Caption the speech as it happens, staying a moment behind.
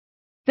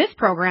This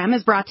program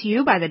is brought to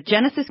you by the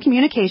Genesis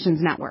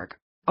Communications Network,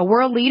 a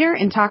world leader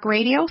in talk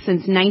radio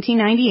since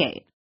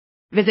 1998.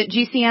 Visit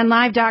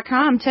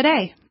GCNlive.com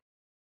today.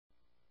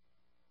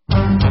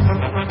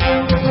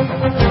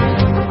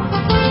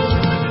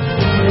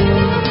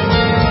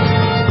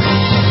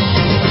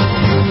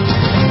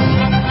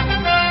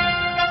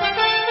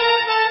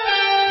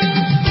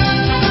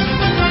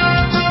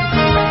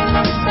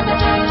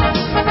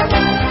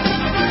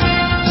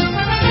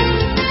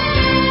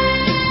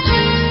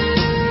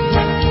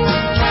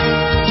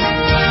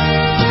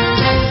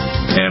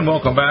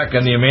 Welcome back,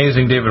 and the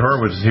amazing David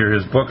Horowitz is here.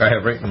 His book I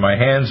have right in my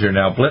hands here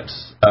now, BLITZ.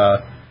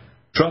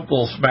 Trump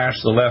will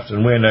smash the left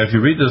and win. Now, if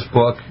you read this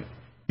book,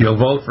 you'll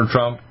vote for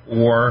Trump,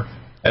 or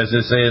as they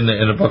say in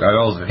the book, I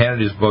always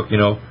Hannity's book,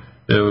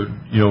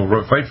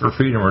 fight for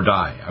freedom or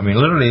die. I mean,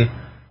 literally,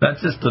 not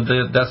just the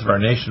death of our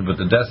nation, but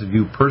the death of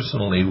you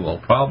personally will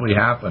probably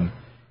happen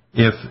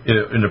if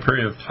in a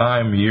period of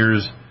time,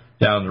 years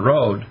down the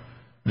road,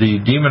 the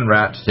demon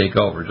rats take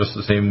over. Just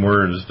the same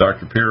word as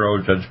Dr.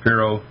 Pirro, Judge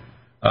Pirro.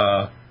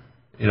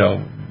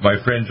 My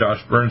friend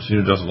Josh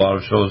Bernstein, who does a lot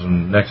of shows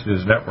on Next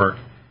News Network,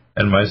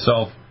 and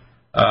myself,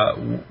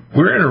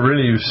 we're in a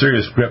really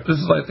serious grip. This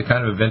is like the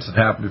kind of events that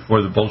happened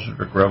before the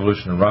Bolshevik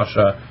Revolution in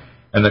Russia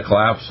and the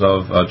collapse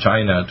of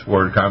China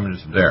toward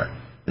communism there.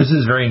 This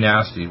is very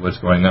nasty what's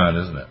going on,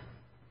 isn't it?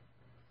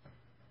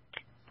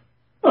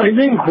 I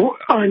think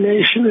our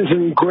nation is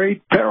in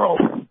great peril.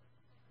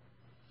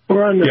 I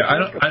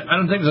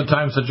don't think there's a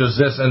time such as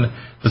this. And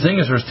the thing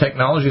is, there's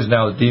technologies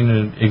now that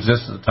didn't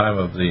exist at the time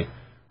of the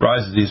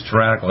rise of these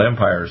tyrannical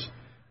empires.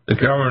 The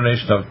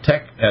combination of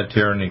tech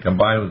tyranny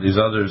combined with these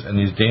others and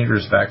these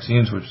dangerous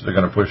vaccines, which they're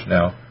going to push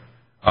now.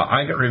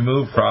 I got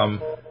removed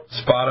from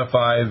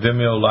Spotify,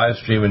 Vimeo,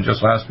 Livestream, and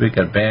just last week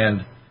I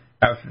banned,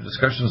 after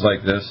discussions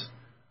like this,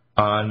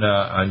 on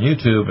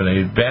YouTube, and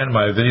they banned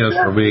my videos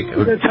for a week.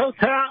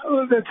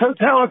 The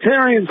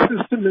totalitarian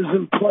system is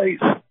in place.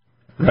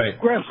 Right.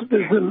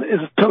 Progressivism is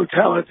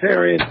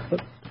totalitarian,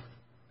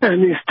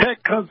 and these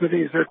tech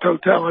companies are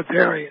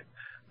totalitarian.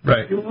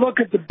 Right. You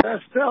look at the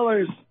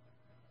bestsellers,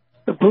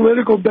 the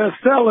political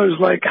bestsellers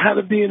like How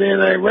to Be an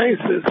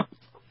Anti-Racist,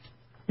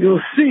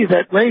 you'll see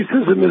that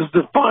racism is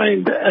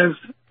defined as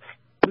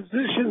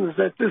positions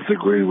that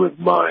disagree with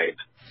mine.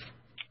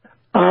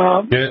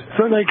 So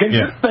they can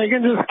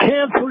just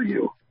cancel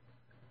you.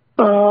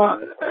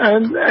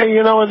 And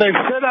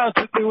they've set out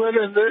to do it,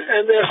 and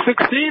they're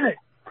succeeding.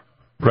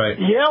 Right.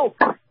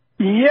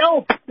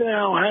 Yelp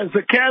now has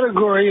a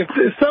category.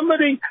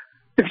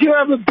 If you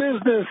have a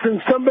business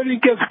and somebody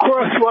gets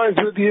crosswise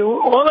with you,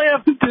 all they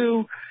have to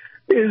do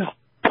is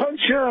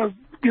punch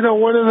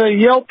one of the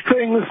Yelp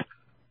things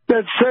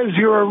that says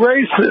you're a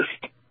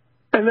racist,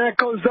 and that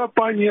goes up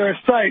on your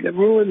site and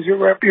ruins your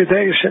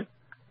reputation.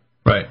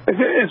 Right.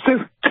 It's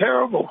just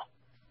terrible.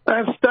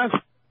 That's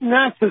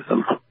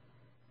Nazism.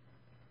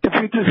 If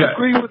you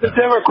disagree with a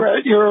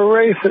Democrat, you're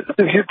a racist.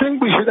 If you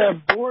think we should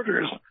have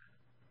borders,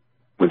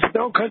 which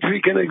no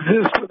country can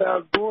exist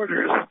without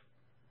borders,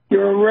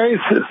 you're a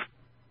racist.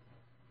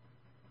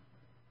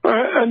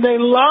 And they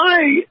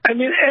lie. I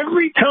mean,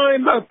 every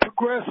time a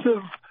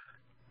progressive,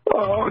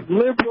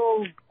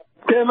 liberal,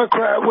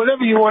 Democrat,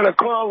 whatever you want to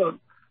call them,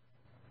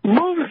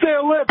 moves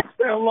their lips,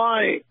 they're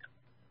lying.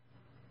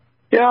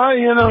 Yeah,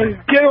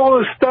 get all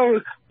this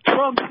stuff.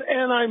 Trump's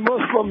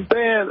anti-Muslim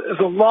ban is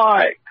a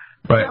lie.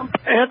 Right.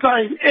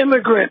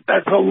 Anti-immigrant,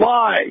 that's a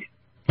lie.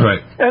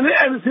 Right. And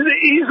it's an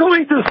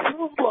easily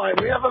disproved lie.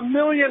 We have 1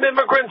 million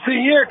immigrants a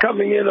year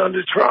coming in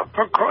under Trump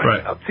for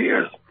crying out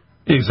tears.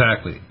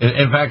 Exactly.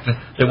 In fact,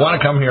 they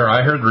want to come here.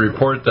 I heard the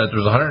report that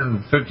there's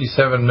 157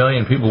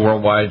 million people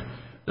worldwide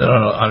that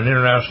on an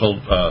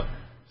international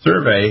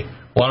survey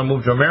want to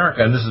move to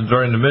America, and this is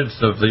during the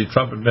midst of the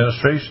Trump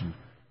administration.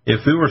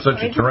 If we were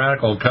such a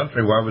tyrannical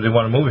country, why would they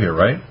want to move here,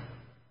 right?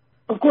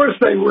 Of course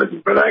they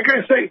wouldn't. But like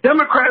I say,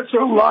 Democrats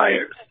are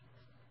liars.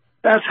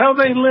 That's how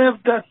they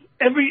live. That's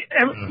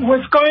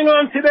what's going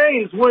on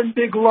today is one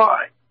big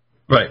lie.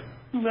 Right.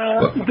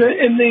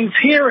 In these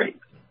hearings,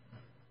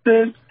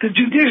 the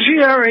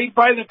judiciary,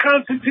 by the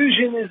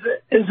Constitution,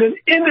 is an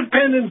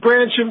independent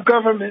branch of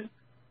government,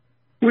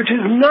 which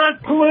is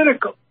not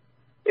political.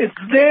 It's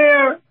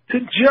there to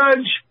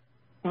judge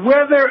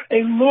whether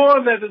a law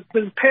that has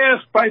been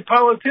passed by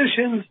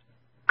politicians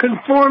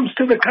conforms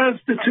to the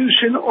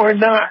Constitution or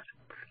not.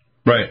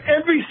 Right.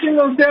 Every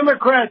single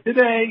Democrat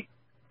today,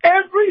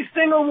 every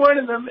single one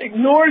of them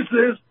ignores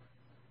this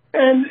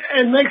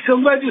and makes a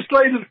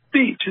legislative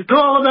speech. It's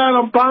all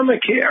about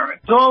Obamacare.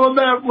 It's all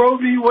about Roe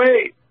v.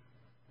 Wade.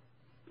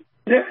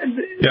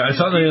 Yeah, I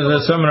saw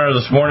the seminar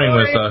this morning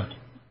with...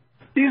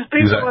 These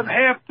people have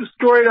half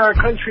destroyed our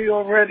country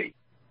already.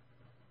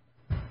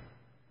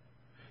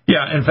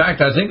 Yeah, in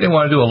fact, I think they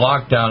want to do a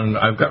lockdown.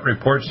 I've got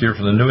reports here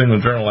from the New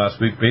England Journal last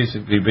week,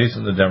 basically based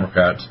on the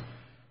Democrats,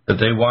 that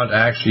they want to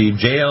actually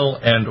jail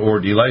and or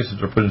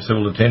delicense or put in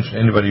civil detention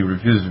anybody who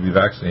refuses to be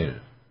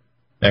vaccinated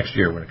next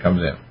year when it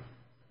comes in.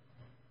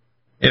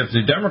 If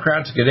the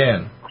Democrats get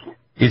in,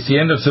 it's the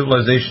end of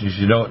civilization as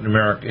you know it in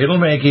America.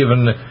 It'll make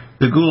even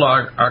the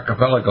Gulag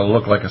Archipelago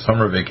look like a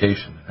summer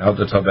vacation.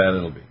 That's how bad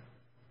it'll be.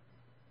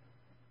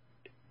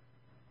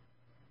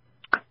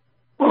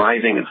 Well,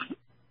 I think it's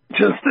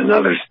just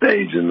another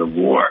stage in the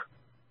war.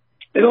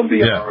 It'll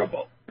be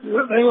horrible.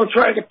 They will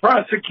try to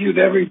prosecute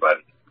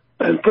everybody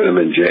and put them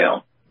in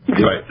jail.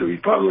 Right. The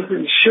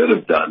Republicans should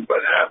have done, but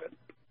haven't.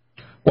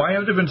 Why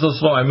have they been so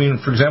slow? I mean,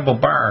 for example,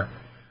 Barr,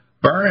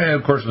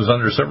 of course, was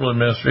under several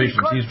administrations.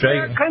 He's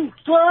dragging.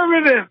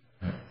 Conservative.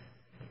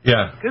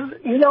 Yeah.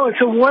 You know,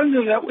 it's a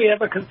wonder that we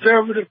have a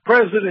conservative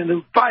president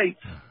who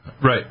fights.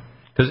 Right.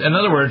 Because, in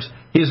other words,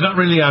 he's not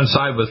really on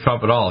side with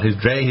Trump at all. He's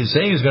saying he's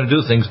going to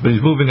do things, but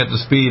he's moving at the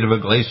speed of a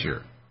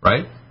glacier,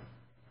 right?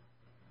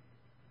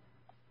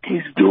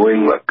 He's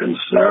doing what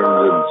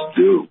conservatives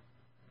do.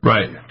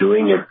 Right. He's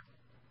doing it,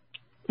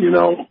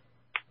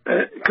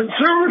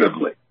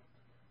 conservatively.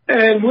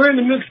 And we're in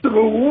the midst of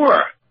a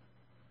war.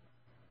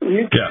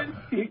 You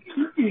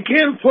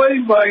can't play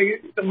by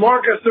the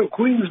Marcus of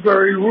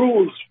Queensberry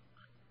rules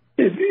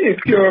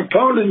if your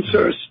opponents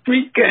are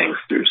street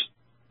gangsters.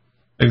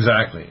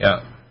 Exactly,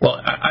 yeah. Well,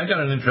 I got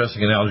an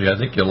interesting analogy I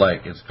think you'll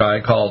like. It's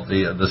called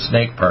the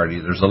snake party.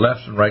 There's a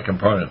left and right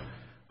component.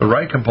 The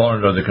right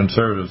component are the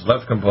conservatives.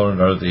 Left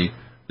component are the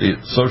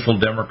social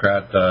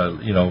democrat,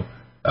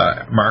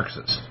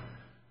 Marxists.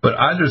 But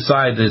either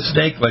side, the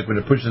snake, like when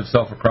it pushes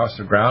itself across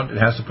the ground, it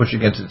has to push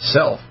against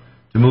itself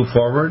to move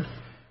forward.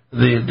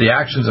 The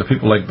actions of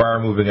people like Barr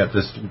moving at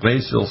this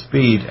glacial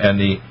speed and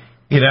the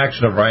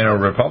inaction of Rhino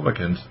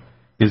Republicans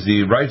is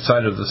the right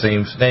side of the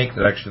same snake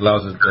that actually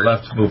allows the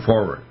left to move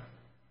forward,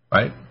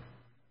 right?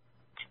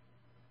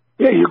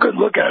 Yeah, you could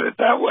look at it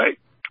that way.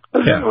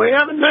 Yeah. We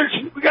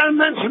got to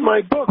mention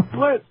my book,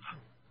 BLITZ.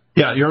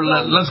 Yeah,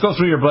 let's go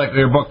through your book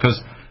because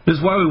this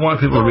is why we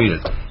want people to read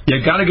it.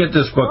 You got to get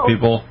this book,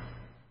 people.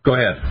 Go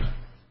ahead.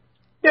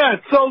 Yeah,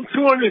 it sold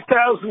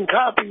 200,000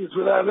 copies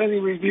without any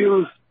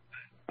reviews.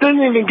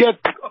 Didn't even get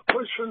a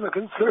push from the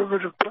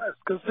conservative press.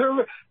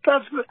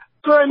 That's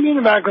what I mean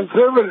about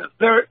conservatives.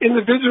 They're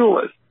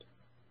individualists.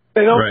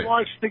 They don't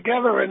march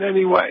together in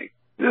any way.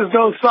 There's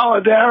no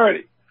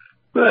solidarity.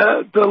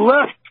 The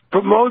left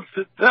promotes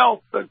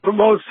itself, but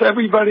promotes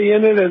everybody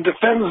in it and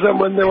defends them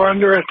when they're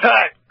under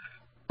attack.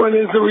 When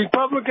there's a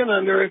Republican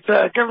under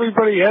attack,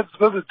 everybody heads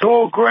for the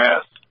tall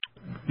grass.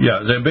 Yeah,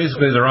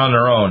 they're on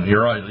their own.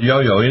 You're on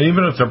yo-yo. And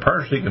even if they're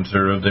partially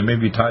conservative, they may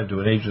be tied to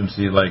an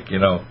agency like,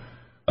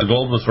 a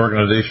globalist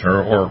organization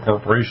or a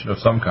corporation of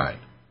some kind.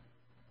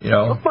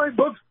 Well, my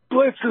book,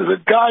 BLITZ, is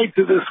a guide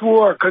to this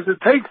war because it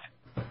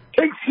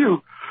takes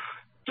you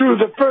through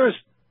the first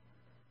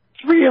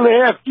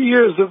 3.5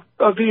 years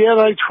of the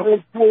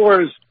anti-Trump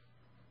wars.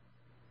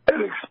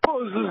 It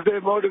exposes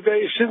their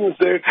motivations,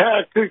 their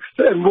tactics,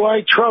 and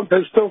why Trump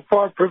has so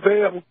far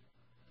prevailed.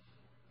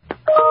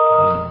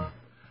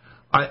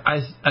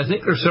 I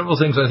think there's several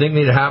things I think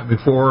need to happen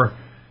before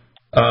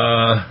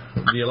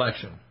the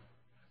election.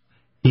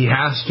 He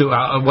has to.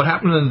 What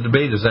happened in the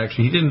debate is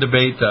actually he didn't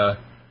debate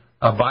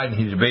Biden.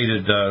 He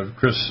debated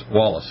Chris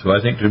Wallace, who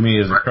I think to me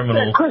is a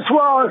criminal. Chris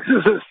Wallace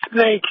is a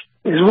snake.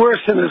 He's worse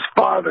than his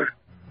father.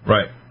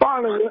 Right.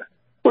 Father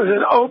was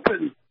an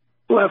open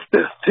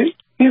leftist.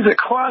 He's a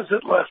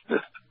closet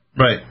leftist.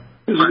 Right.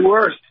 He's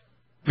worse.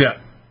 Yeah.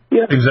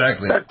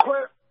 Exactly.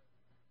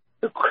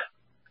 The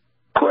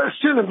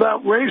question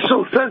about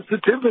racial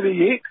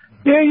sensitivity.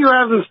 Here you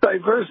have this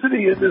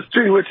diversity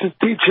industry which is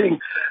teaching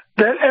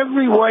that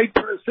every white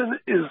person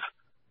is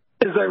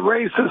a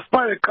racist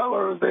by the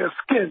color of their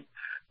skin.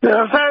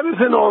 Now, if that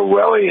isn't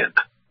Orwellian,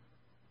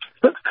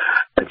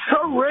 it's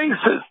so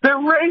racist. They're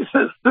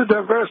racist, the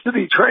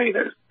diversity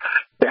trainers.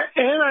 They're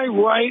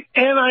anti-white,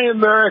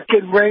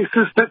 anti-American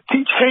racists that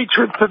teach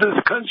hatred for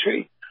this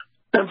country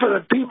and for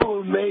the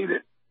people who made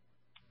it.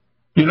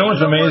 You know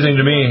what's amazing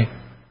to me?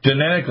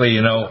 Genetically,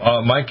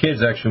 my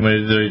kids actually,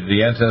 when they did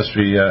the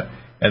ancestry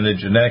and the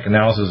genetic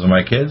analysis of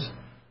my kids,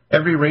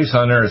 every race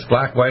on earth,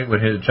 black, white,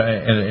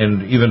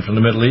 and even from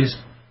the Middle East,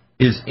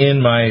 is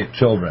in my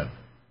children.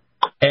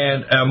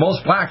 And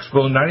most blacks,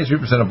 well,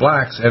 93% of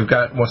blacks have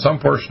got some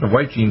portion of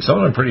white genes, some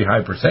of them a pretty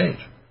high percentage,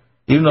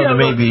 even though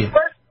they may be.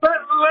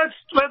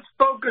 Let's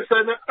focus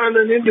on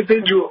an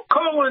individual,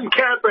 Colin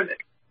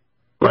Kaepernick.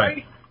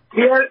 Right?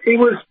 He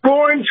was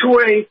born to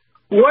a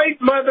white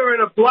mother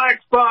and a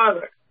black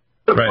father.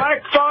 The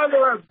black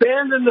father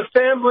abandoned the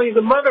family.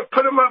 The mother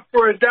put him up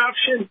for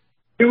adoption.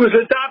 He was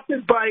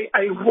adopted by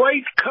a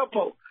white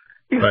couple.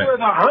 He's worth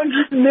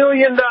 $100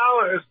 million,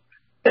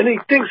 and he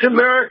thinks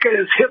America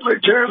is Hitler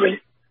Germany.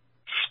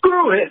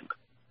 Screw him.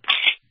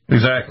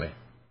 Exactly.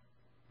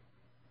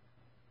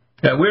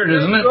 Yeah, weird,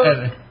 isn't it?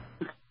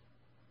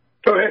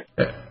 Go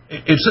ahead.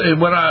 It's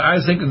what I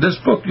think this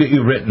book that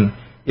you've written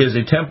is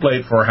a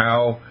template for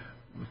how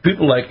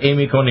people like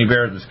Amy Coney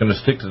Barrett is going to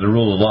stick to the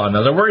rule of law.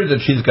 Now, they're worried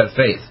that she's got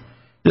faith.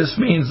 This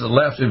means the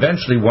left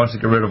eventually wants to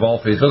get rid of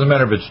all faith. It doesn't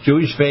matter if it's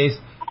Jewish faith,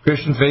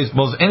 Christian faith,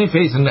 any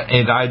faith in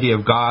the idea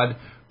of God,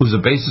 who's the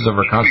basis of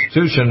our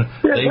Constitution,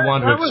 they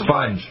want to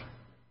expunge.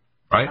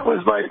 Right? That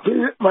was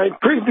my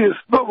previous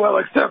book, well,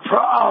 except for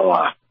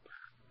Allah.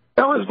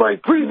 That was my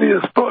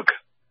previous book.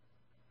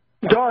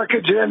 dark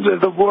agenda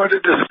of the war to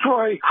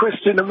destroy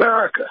Christian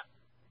America.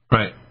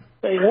 Right.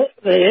 They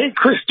hate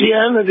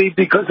Christianity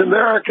because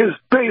America is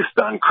based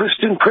on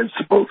Christian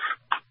principles.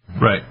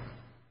 Right.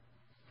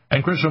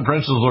 And Christian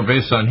principles are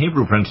based on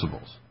Hebrew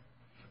principles.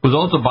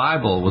 Without the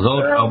Bible,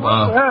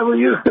 without... we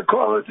used to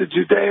call it the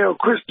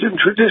Judeo-Christian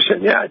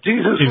tradition. Yeah,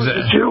 Jesus was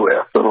a Jew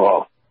after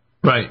all.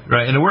 Right,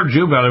 right. And the word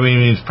Jew, by the way,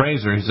 means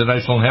praiser. He said, I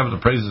shall inhabit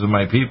the praises of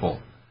my people.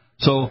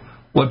 So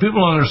what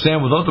people don't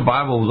understand, without the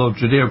Bible, without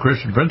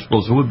Judeo-Christian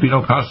principles, there would be no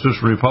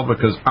constitutional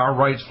republic because our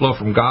rights flow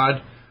from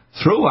God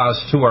through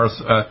us to our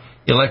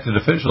elected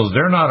officials.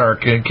 They're not our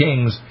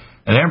kings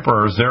and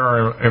emperors. They're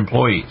our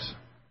employees.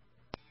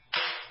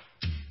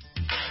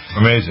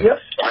 Amazing. Yep.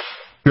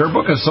 Your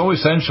book is so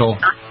essential.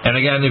 And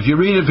again, if you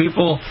read it,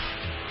 people,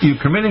 you're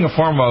committing a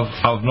form of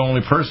not only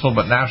personal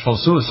but national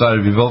suicide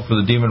if you vote for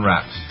the demon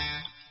rats.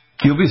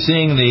 You'll be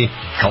seeing the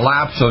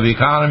collapse of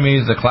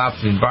economies, the collapse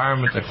of the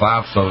environment, the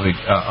collapse of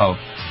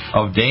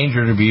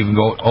danger to be even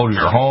go out of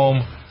your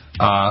home,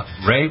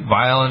 rape,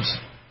 violence.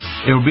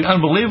 It will be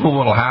unbelievable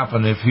what will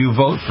happen if you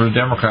vote for the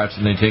Democrats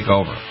and they take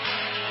over.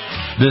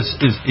 This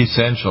is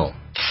essential.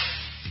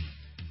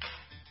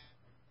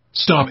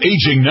 Stop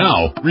aging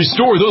now.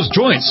 Restore those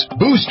joints.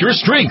 Boost your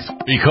strength.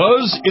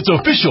 Because it's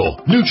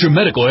official.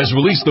 NutriMedical has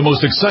released the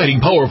most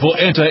exciting, powerful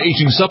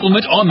anti-aging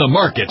supplement on the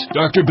market.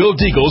 Dr. Bill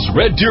Deagle's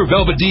Red Deer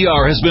Velvet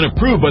DR has been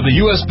approved by the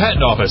U.S.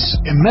 Patent Office.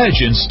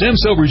 Imagine stem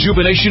cell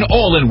rejuvenation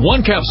all in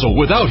one capsule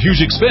without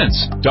huge expense.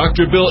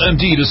 Dr. Bill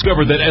MD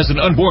discovered that as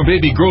an unborn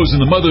baby grows in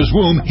the mother's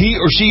womb, he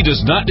or she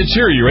does not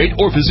deteriorate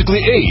or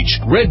physically age.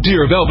 Red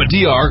Deer Velvet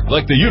DR,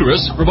 like the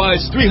uterus,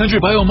 provides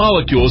 300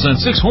 biomolecules and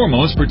 6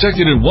 hormones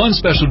protected in one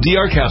special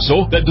DR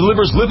capsule that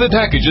delivers lipid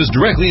packages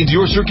directly into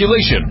your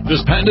circulation. This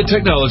patented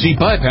technology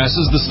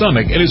bypasses the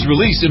stomach and is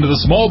released into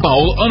the small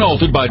bowel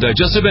unaltered by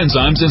digestive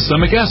enzymes and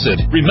stomach acid.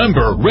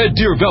 Remember, Red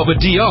Deer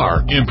Velvet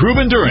DR. Improve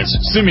endurance,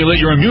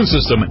 stimulate your immune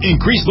system,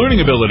 increase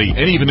learning ability,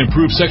 and even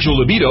improve sexual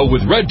libido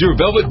with Red Deer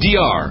Velvet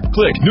DR.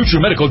 Click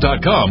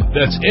NutriMedical.com,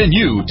 that's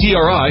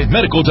NUTRI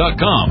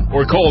medical.com,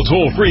 or call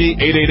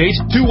toll-free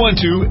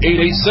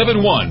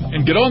 888-212-8871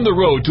 and get on the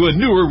road to a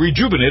newer,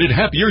 rejuvenated,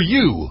 happier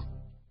you.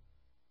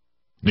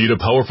 Need a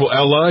powerful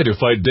ally to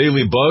fight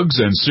daily bugs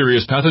and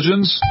serious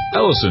pathogens?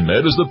 Allicin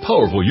Med is the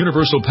powerful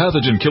universal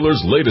pathogen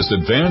killer's latest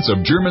advance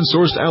of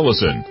German-sourced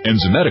allicin,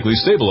 enzymatically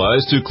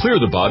stabilized to clear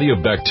the body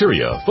of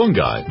bacteria,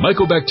 fungi,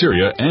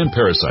 mycobacteria, and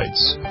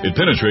parasites. It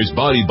penetrates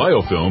body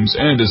biofilms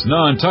and is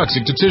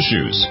non-toxic to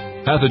tissues.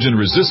 Pathogen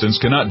resistance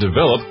cannot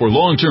develop for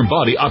long-term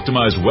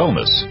body-optimized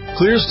wellness.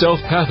 Clear stealth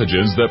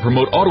pathogens that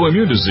promote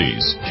autoimmune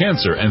disease,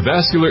 cancer, and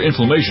vascular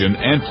inflammation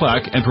and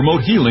plaque and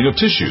promote healing of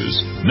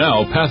tissues.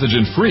 Now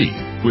pathogen-free.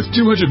 With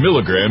 200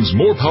 milligrams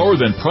more power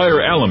than prior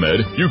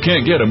Alamed, you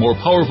can't get a more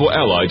powerful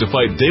ally to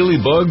fight daily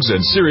bugs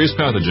and serious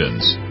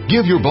pathogens.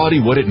 Give your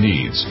body what it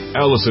needs.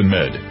 Allicin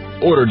Med.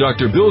 Order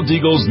Dr. Bill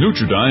Deagle's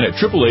Nutridyne at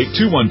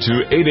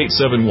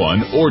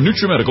 888-212-8871 or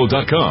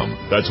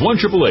NutriMedical.com. That's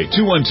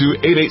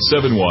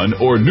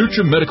 1-888-212-8871 or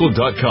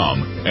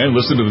NutriMedical.com. And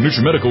listen to the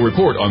NutriMedical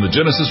Report on the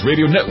Genesis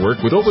Radio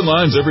Network with open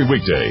lines every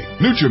weekday.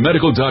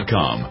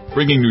 NutriMedical.com,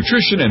 bringing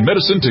nutrition and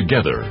medicine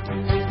together.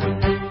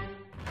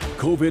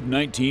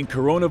 COVID-19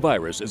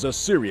 coronavirus is a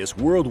serious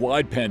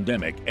worldwide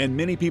pandemic, and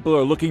many people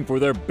are looking for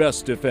their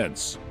best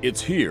defense.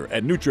 It's here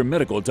at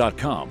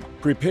NutriMedical.com.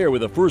 Prepare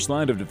with a first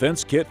line of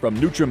defense kit from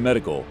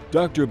NutriMedical.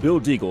 Dr. Bill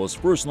Deagle's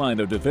first line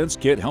of defense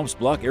kit helps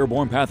block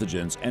airborne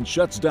pathogens and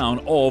shuts down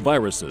all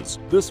viruses.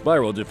 This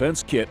viral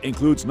defense kit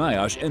includes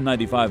NIOSH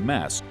N95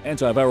 mask,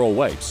 antiviral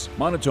wipes,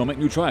 monatomic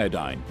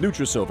nutriodine,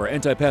 Nutrisilver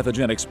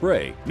antipathogenic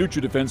spray,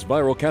 NutriDefense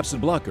viral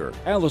capsid blocker,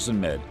 Allicin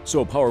Med,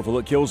 so powerful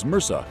it kills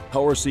MRSA,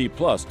 Power C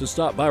Plus to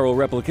stop viral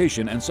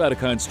replication and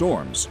cytokine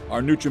storms.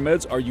 Our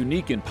NutriMeds are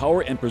unique in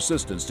power and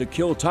persistence to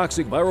kill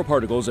toxic viral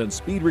particles and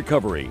speed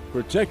recovery.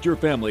 Protect your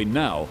family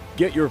now.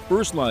 Get your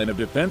first line of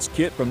defense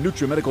kit from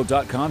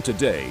NutriMedical.com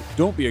today.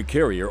 Don't be a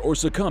carrier or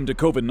succumb to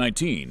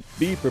COVID-19.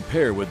 Be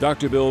prepared with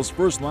Dr. Bill's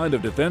first line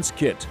of defense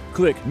kit.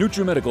 Click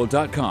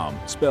NutriMedical.com,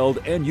 spelled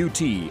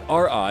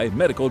N-U-T-R-I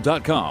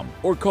medical.com,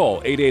 or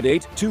call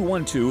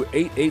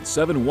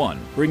 888-212-8871,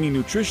 bringing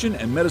nutrition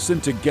and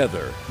medicine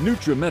together.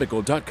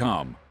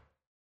 NutriMedical.com.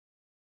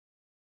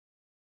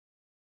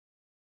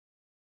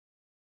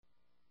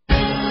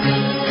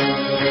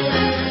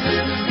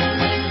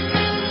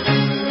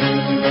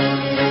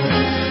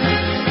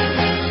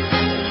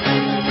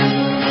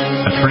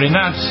 Pretty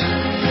nuts.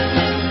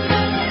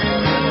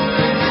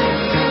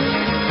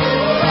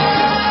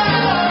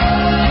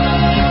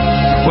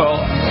 Well,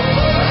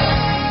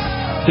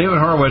 David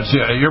Horowitz,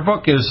 your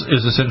book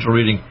is essential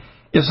reading.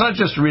 It's not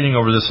just reading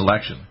over this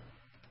election.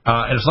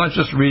 It's not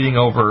just reading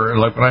over,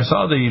 like when I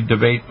saw the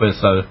debate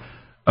with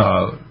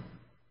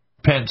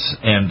Pence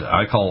and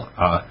I call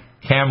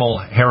Camel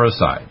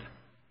Harricide,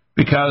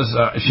 because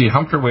she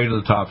humped her way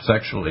to the top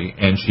sexually,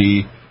 and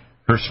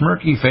her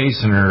smirky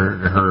face and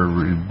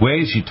her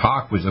way she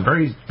talked was a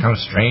very kind of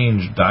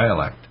strange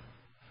dialect.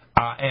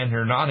 And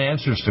her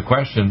non-answers to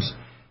questions,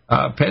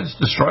 Pence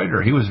destroyed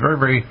her. He was very,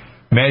 very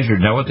measured.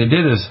 Now, what they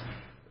did is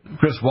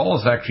Chris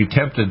Wallace actually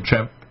tempted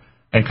Trump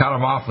and cut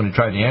him off when he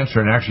tried to answer,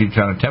 and actually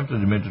kind of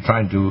tempted him into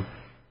trying to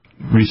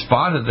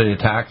respond to the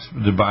attacks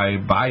by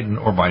Biden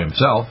or by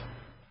himself.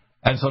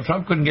 And so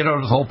Trump couldn't get out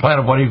of his whole plan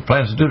of what he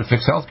plans to do to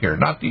fix health care,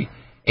 not the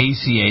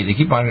ACA. They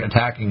keep on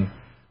attacking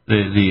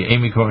the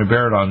Amy Coney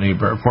Barrett on the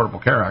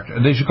Affordable Care Act,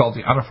 and they should call it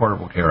the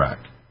Unaffordable Care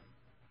Act.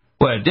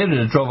 What it did is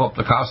it drove up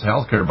the cost of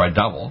health care by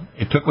double.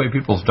 It took away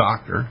people's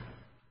doctor.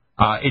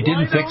 It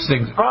didn't fix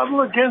things.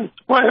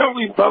 Why don't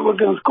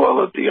Republicans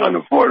call it the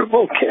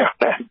Unaffordable Care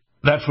Act?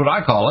 That's what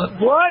I call it.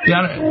 What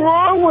is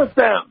wrong with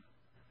them?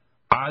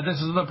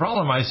 This is the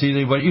problem I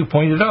see, what you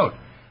pointed out.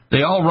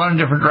 They all run in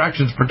different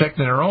directions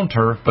protecting their own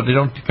turf, but they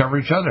don't cover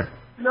each other.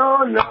 No.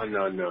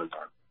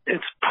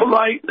 It's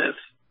politeness.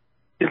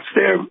 It's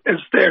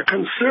their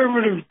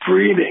conservative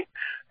breeding.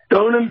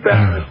 Don't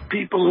embarrass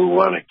people who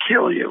want to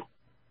kill you.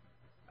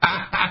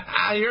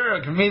 You're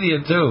a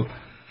comedian, too.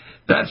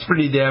 That's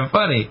pretty damn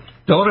funny.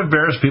 Don't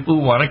embarrass people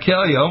who want to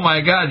kill you. Oh,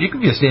 my God, you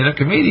could be a stand-up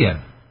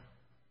comedian.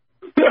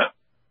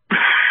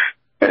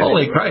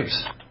 Holy Christ.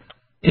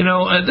 You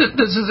know,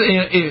 this is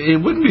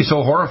it wouldn't be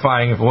so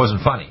horrifying if it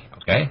wasn't funny,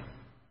 okay?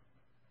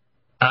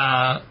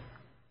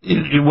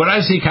 What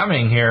I see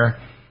coming here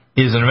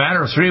is in a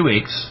matter of 3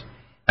 weeks,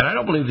 and I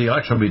don't believe the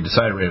election will be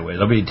decided right away.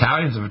 There'll be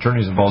battalions of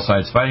attorneys on both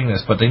sides fighting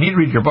this, but they need to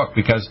read your book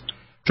because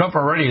Trump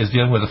already is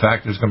dealing with the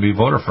fact there's going to be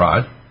voter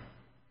fraud,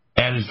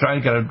 and he's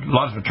trying to get a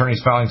lot of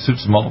attorneys filing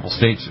suits in multiple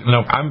states. You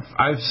know, I'm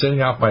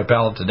sending off my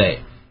ballot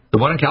today. The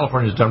one in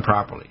California is done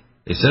properly.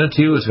 They send it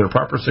to you. It's got a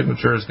proper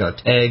signature. It's got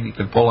a tag you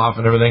can pull off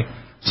and everything.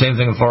 Same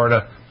thing in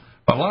Florida.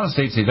 But a lot of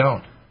states, they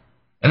don't.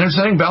 And they're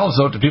sending ballots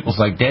out to people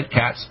like dead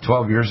cats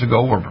 12 years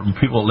ago, or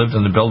people lived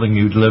in the building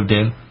you lived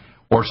in,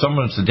 or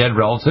someone that's a dead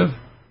relative.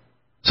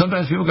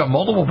 Sometimes people got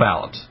multiple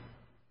ballots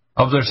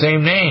of their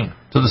same name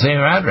to the same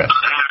address.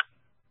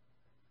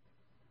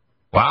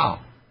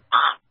 Wow.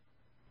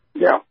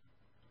 Yeah.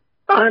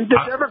 And the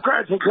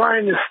Democrats are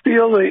trying to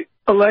steal the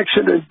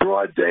election in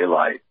broad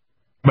daylight.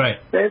 Right.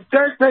 They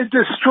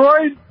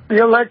destroyed the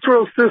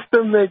electoral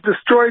system. They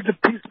destroyed the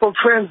peaceful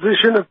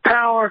transition of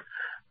power.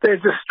 They're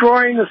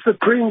destroying the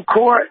Supreme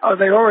Court, or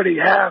they already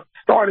have,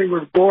 starting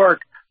with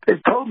Bork.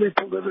 They've totally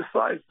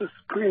politicized the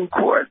Supreme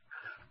Court.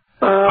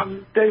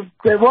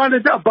 They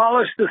wanted to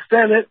abolish the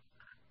Senate.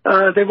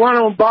 They want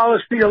to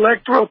abolish the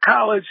Electoral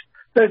College.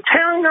 They're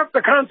tearing up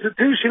the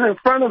Constitution in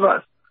front of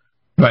us.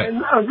 Right.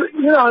 And,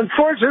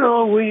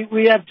 unfortunately,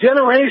 we have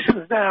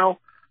generations now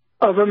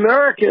of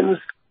Americans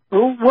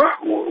who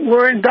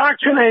were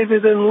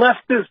indoctrinated in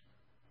leftist,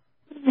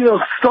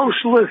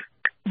 socialist,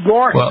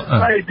 Marxist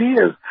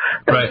ideas.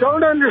 They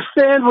don't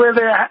understand where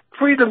their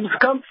freedoms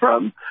come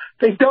from.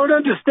 They don't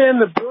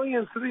understand the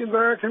brilliance of the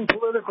American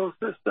political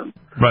system.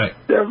 Right.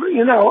 They're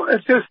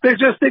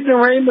just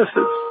ignoramuses.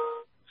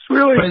 It's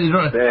really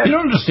bad. You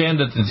don't understand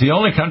that it's the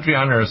only country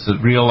on earth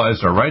that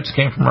realized our rights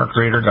came from our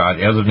Creator God,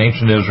 as of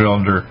ancient Israel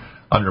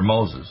under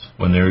Moses,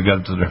 when they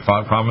got to their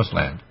promised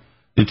land.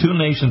 The two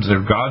nations, their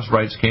God's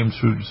rights came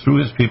through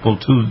his people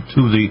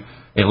to the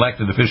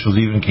elected officials,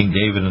 even King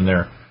David and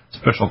their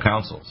special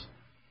councils.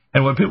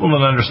 And what people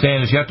don't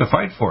understand is you have to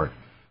fight for it.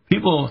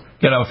 People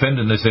get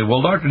offended and they say,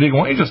 well, Dr. Deagle,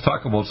 why don't you just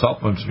talk about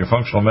supplements and your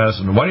functional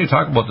medicine? Why do you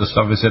talk about this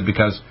stuff? I said,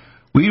 because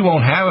we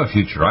won't have a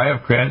future. I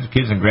have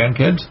kids and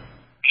grandkids.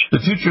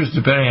 The future is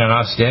depending on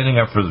us standing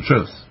up for the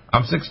truth.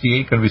 I'm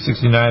 68, going to be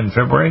 69 in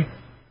February.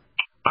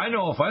 I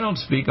know if I don't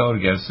speak out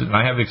against it, and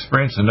I have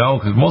experience to know,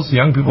 because most of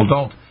the young people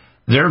don't,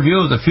 their view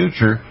of the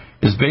future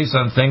is based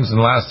on things in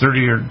the last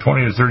 30 or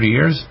 20 or 30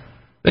 years.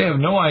 They have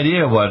no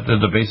idea what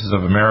the basis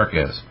of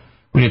America is.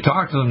 When you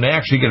talk to them, they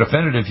actually get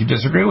offended if you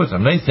disagree with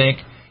them. They think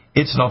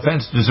it's an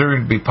offense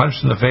deserving to be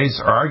punched in the face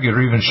or argued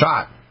or even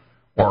shot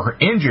or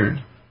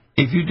injured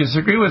if you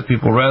disagree with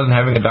people rather than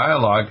having a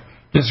dialogue.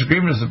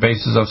 Disagreement is the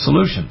basis of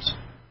solutions.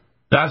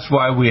 That's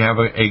why we have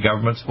a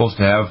government supposed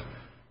to have,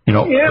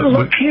 Yeah,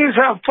 look, here's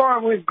how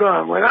far we've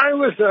gone. When I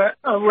was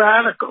a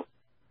radical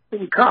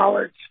in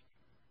college,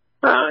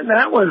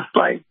 that was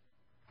like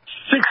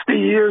 60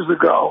 years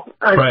ago.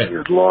 I think it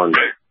was longer,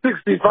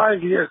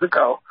 65 years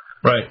ago.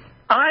 Right.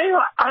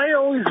 I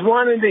always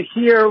wanted to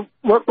hear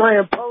what my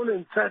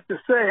opponents had to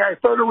say. I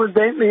thought it would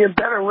make me a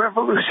better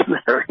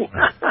revolutionary.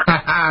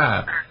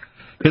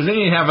 Because then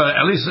you have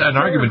at least an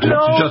argument to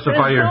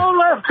justify your... No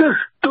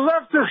leftists. The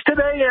leftists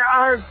today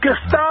are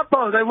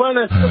Gestapo. They want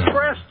to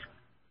suppress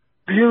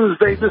views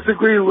they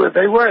disagree with.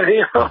 They want,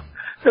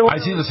 I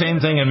see the same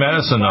thing in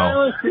medicine,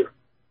 though.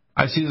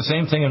 I see the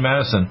same thing in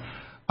medicine.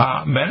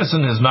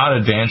 Medicine is not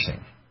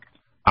advancing.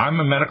 I'm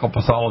a medical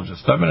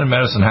pathologist. I've been in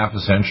medicine half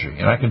a century,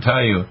 and I can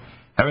tell you,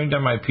 having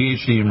done my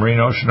PhD in marine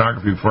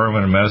oceanography before I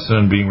went to medicine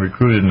and being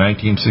recruited in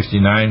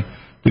 1969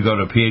 to go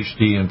to a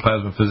PhD in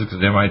plasma physics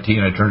at MIT,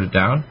 and I turned it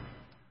down,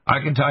 I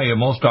can tell you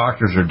most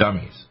doctors are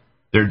dummies.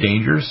 They're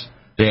dangerous.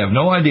 They have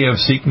no idea of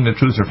seeking the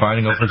truth or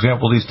finding out. For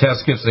example, these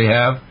test kits they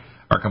have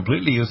are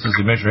completely useless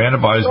to measure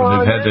antibodies when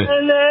they've had to...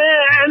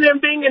 And they're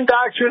being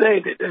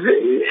indoctrinated.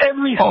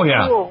 Every school...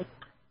 Yeah.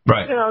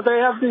 Right. They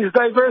have these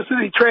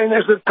diversity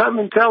trainers that come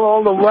and tell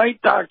all the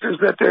white doctors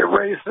that they're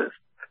racist.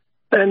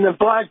 and the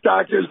black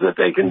doctors that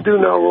they can do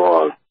no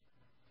wrong.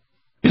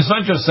 It's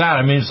not just that.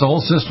 I mean, it's the whole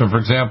system. For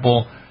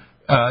example,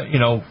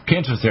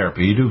 cancer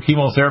therapy. You do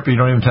chemotherapy, you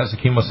don't even test the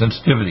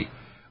chemosensitivity.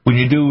 When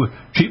you do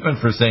treatment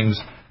for things,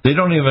 they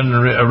don't even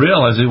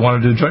realize they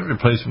want to do joint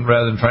replacement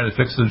rather than trying to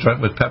fix the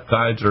joint with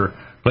peptides or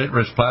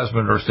platelet-rich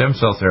plasma or stem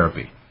cell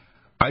therapy.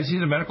 I see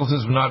the medical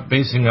system not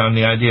basing on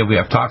the idea we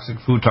have toxic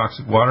food,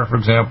 toxic water, for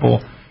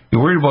example.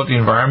 You're worried about the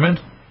environment.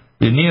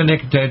 The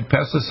neonicotinoid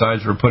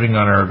pesticides we're putting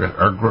on our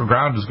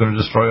ground is going to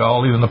destroy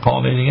even the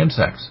pollinating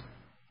insects.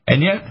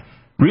 And yet,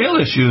 real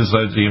issues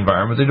like the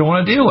environment they don't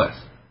want to deal with.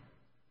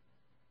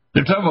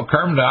 They're talking about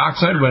carbon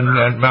dioxide when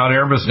Mount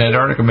Erebus in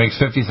Antarctica makes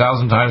 50,000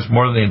 times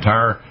more than the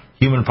entire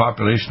human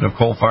population of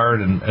coal-fired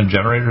and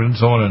generators and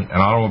so on and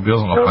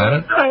automobiles on the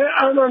planet.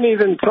 I don't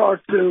even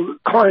talk to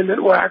climate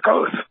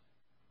wackos.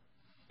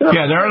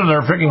 Yeah, they're out of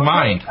their freaking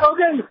mind.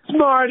 Okay,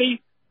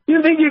 smarty.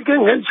 You think you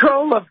can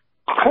control the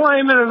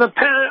climate of the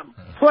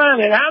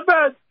planet? How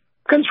about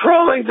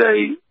controlling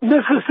the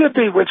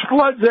Mississippi, which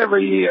floods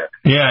every year?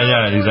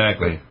 Yeah,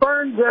 exactly.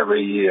 Burns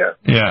every year.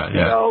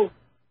 Yeah.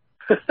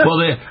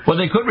 Well,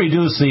 they could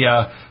reduce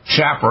the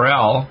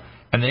chaparral,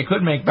 and they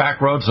could make back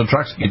roads so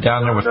trucks can get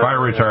down there with fire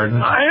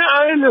retardant.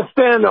 I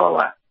understand all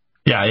that.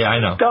 Yeah, I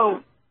know.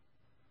 Don't.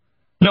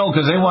 No,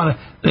 because they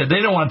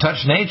don't want to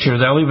touch nature.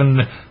 They'll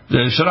even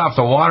shut off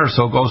the water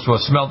so it goes to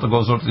a smelt that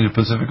goes out to the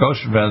Pacific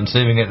Ocean rather than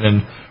saving it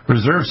in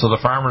reserves so the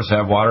farmers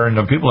have water and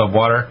the people have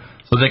water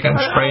so they can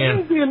spray in. I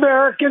think the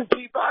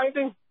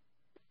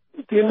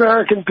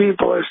American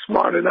people are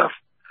smart enough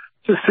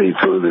to see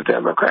through the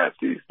Democrats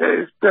these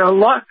days. They've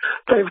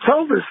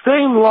told the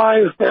same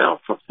lies now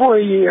for 4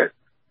 years.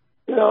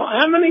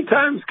 How many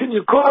times can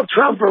you call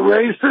Trump a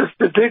racist,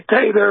 a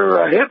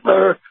dictator, a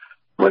Hitler,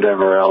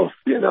 whatever else,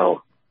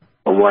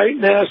 a white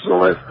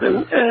nationalist,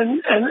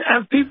 and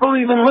have people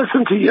even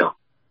listen to you?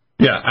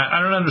 Yeah, I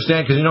don't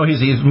understand, because,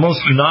 he's the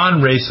most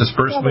non-racist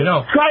person we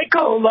know.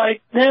 Psycho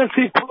like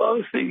Nancy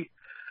Pelosi.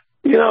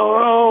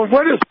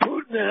 What does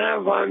Putin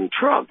have on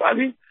Trump? I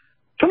mean,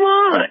 come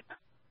on.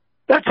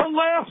 That's a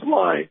laugh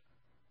line.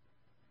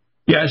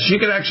 Yeah, she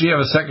could actually have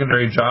a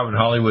secondary job in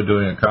Hollywood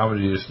doing a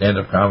comedy,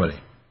 stand-up comedy.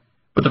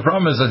 But the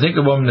problem is, I think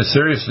the woman is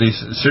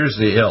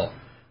seriously ill.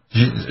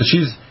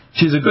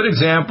 She's a good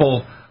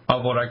example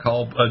of what I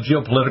call a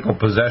geopolitical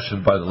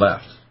possession by the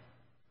left.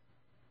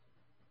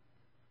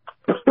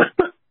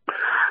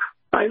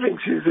 I think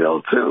she's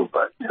ill too,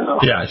 but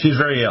Yeah, she's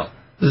very ill.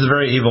 This is a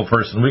very evil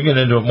person. We can get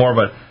into it more,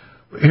 but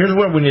here's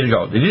where we need to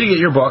go. They need to get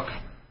your book,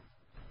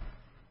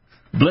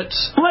 Blitz.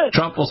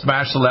 Trump will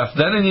smash the left.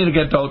 Then they need to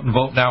get out and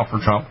vote now for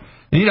Trump.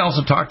 They need to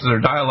also talk to their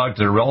dialogue,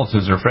 to their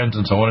relatives, their friends,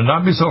 and so on, and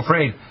not be so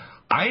afraid.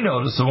 I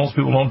notice that most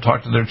people don't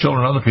talk to their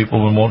children and other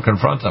people and won't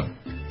confront them.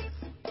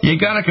 You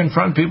got to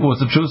confront people with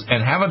the truth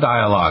and have a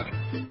dialogue.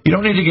 You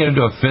don't need to get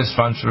into a fist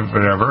punch or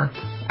whatever.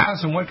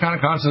 Ask them what kind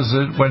of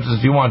consequences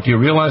do you want. Do you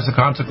realize the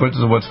consequences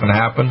of what's going to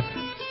happen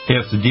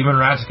if the demon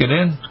rats get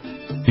in?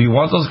 Do you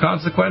want those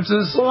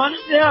consequences? Well,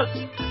 yes.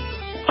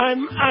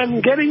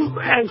 I'm getting,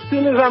 as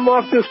soon as I'm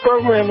off this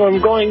program,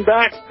 I'm going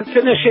back to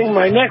finishing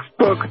my next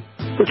book,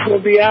 which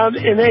will be out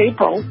in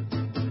April,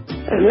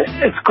 and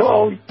it's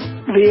called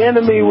The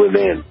Enemy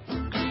Within.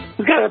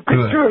 We got a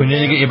picture. We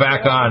need to get you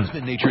back on.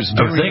 Thank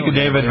you,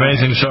 David.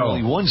 Amazing show.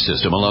 One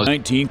system allows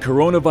 19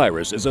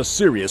 coronavirus is a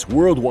serious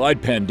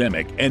worldwide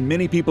pandemic, and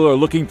many people are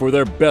looking for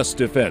their best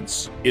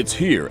defense. It's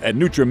here at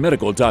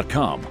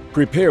NutriMedical.com.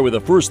 Prepare with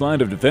a first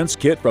line of defense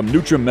kit from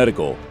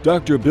NutriMedical.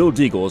 Dr. Bill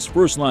Deagle's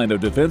first line of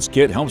defense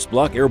kit helps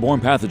block airborne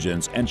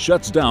pathogens and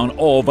shuts down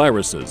all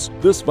viruses.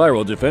 This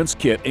viral defense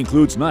kit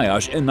includes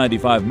NIOSH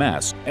N95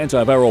 mask,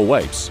 antiviral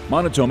wipes,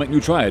 monatomic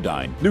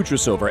Nutriodine,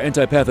 Nutrisilver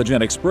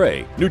antipathogenic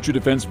spray,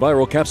 NutriDefense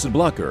viral capsid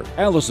blocker,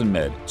 Allison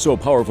Med, so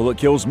powerful it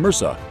kills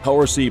MRSA,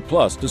 Power C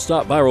Plus to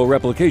stop viral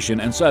replication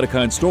and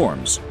cytokine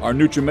storms. Our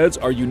NutriMeds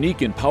are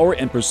unique in power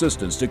and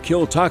persistence to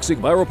kill toxic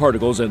viral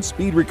particles and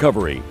speed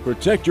recovery.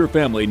 Protect your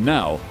family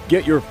now.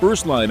 Get your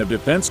first line of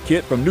defense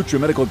kit from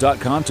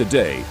NutriMedical.com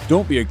today.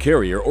 Don't be a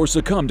carrier or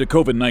succumb to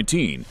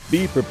COVID-19.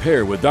 Be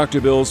prepared with Dr.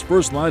 Bill's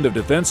first line of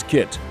defense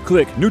kit.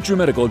 Click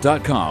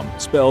NutriMedical.com,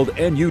 spelled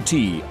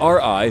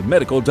N-U-T-R-I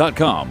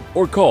medical.com,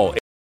 or call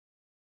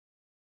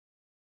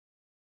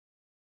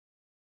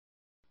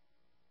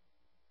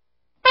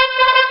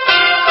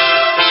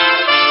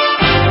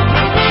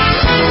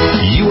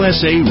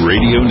USA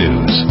Radio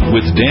News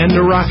with Dan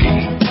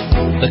Naraki.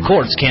 The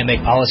courts can't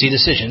make policy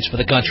decisions for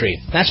the country.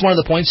 That's one of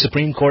the points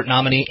Supreme Court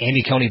nominee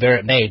Amy Coney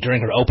Barrett made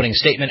during her opening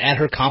statement at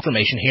her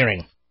confirmation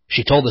hearing.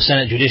 She told the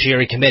Senate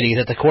Judiciary Committee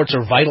that the courts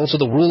are vital to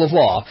the rule of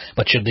law,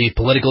 but should leave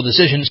political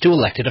decisions to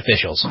elected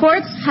officials.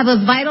 Courts have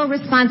a vital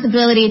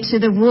responsibility to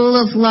the rule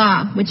of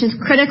law, which is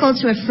critical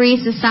to a free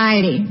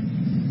society.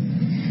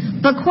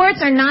 But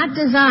courts are not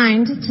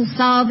designed to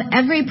solve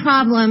every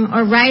problem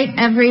or right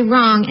every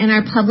wrong in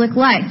our public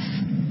life.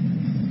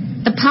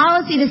 The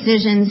policy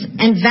decisions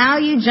and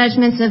value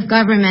judgments of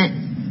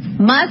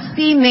government must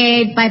be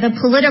made by the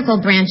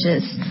political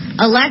branches,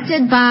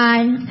 elected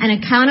by and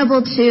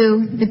accountable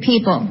to the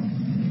people.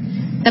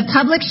 The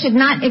public should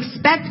not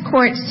expect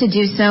courts to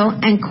do so,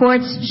 and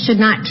courts should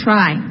not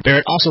try.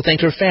 Barrett also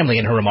thanked her family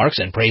in her remarks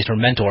and praised her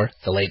mentor,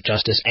 the late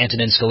Justice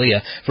Antonin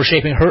Scalia, for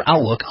shaping her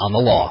outlook on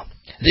the law.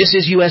 This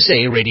is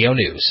USA Radio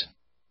News.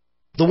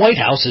 The White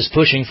House is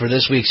pushing for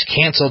this week's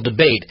canceled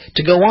debate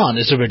to go on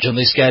as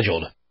originally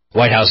scheduled.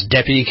 White House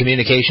Deputy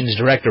Communications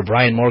Director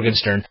Brian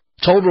Morgenstern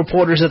told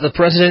reporters that the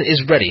president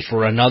is ready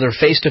for another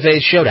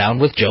face-to-face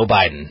showdown with Joe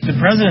Biden. The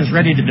president's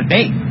ready to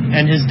debate,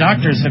 and his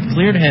doctors have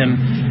cleared him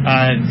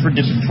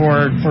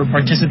for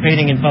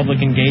participating in public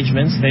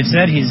engagements. They've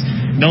said he's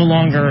no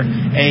longer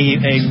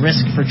a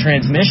risk for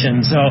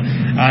transmission. So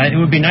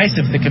it would be nice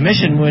if the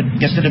commission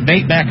would get the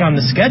debate back on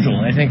the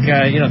schedule. I think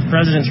the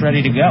president's ready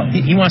to go.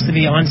 He wants to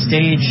be on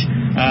stage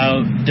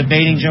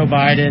debating Joe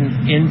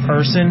Biden in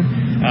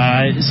person.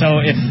 So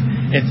if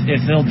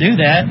they'll do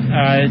that,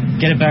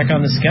 get it back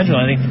on the schedule,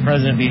 I think the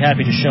president would be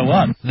happy to show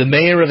up. The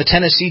mayor of a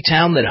Tennessee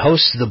town that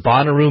hosts the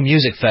Bonnaroo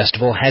Music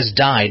Festival has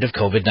died of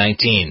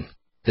COVID-19.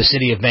 The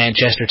city of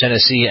Manchester,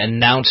 Tennessee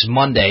announced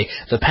Monday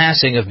the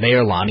passing of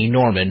Mayor Lonnie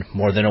Norman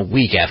more than a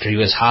week after he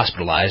was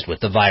hospitalized with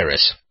the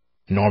virus.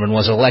 Norman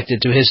was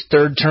elected to his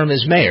third term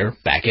as mayor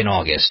back in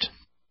August.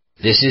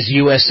 This is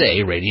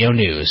USA Radio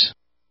News.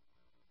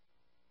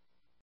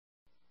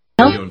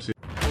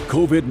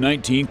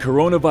 COVID-19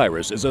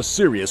 coronavirus is a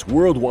serious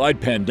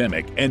worldwide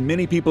pandemic, and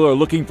many people are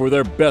looking for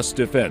their best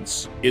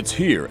defense. It's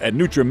here at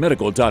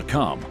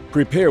NutriMedical.com.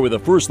 Prepare with a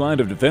first line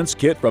of defense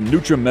kit from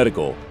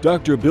NutriMedical.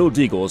 Dr. Bill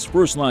Deagle's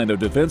first line of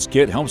defense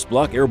kit helps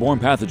block airborne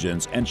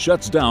pathogens and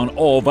shuts down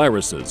all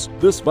viruses.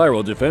 This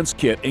viral defense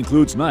kit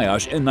includes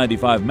NIOSH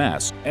N95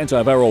 mask,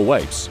 antiviral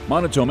wipes,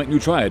 monatomic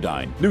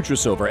Nutriodine,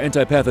 Nutrisilver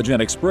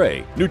antipathogenic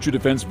spray,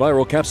 NutriDefense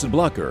viral capsid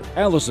blocker,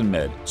 Allison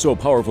Med, so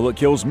powerful it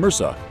kills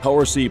MRSA,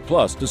 Power C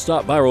Plus to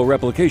stop viral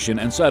replication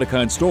and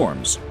cytokine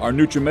storms. Our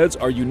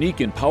NutriMeds are unique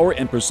in power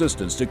and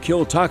persistence to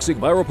kill toxic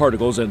viral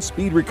particles and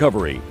speed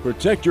recovery.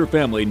 Protect your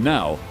family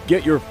now.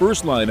 Get your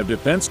first line of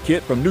defense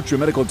kit from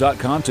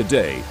NutriMedical.com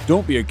today.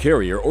 Don't be a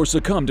carrier or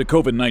succumb to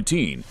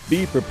COVID-19.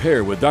 Be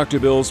prepared with Dr.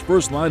 Bill's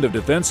first line of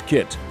defense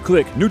kit.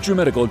 Click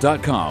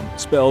NutriMedical.com,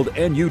 spelled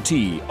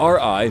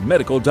N-U-T-R-I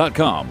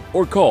medical.com,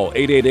 or call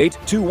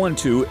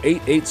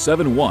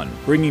 888-212-8871,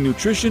 bringing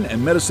nutrition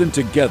and medicine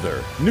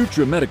together.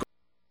 NutriMedical.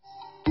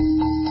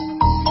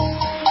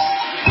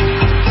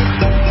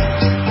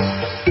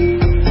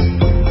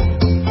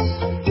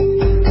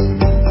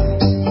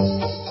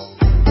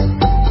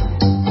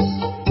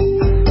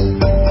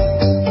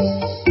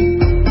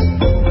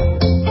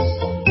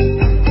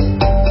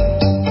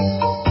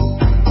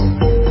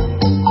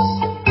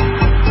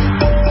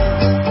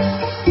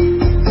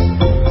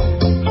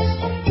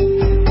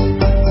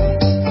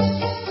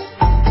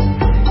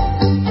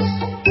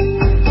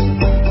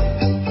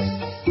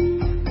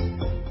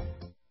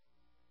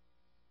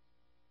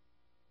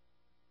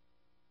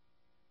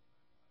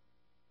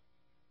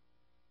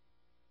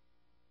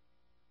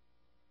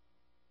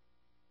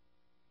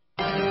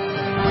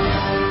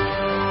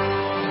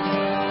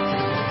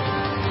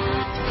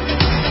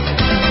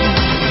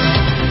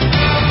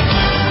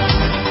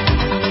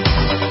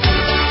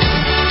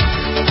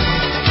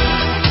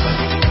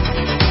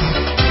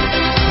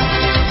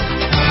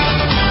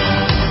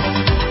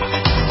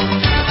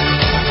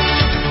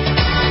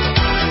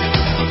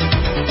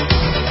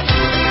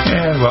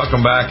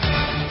 Welcome back.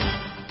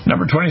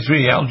 Number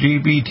 23,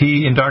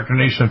 LGBT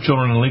indoctrination of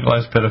children and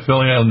legalized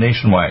pedophilia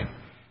nationwide.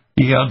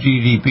 The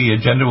LGBT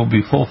agenda will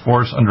be full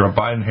force under a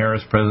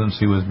Biden-Harris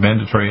presidency with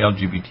mandatory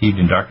LGBT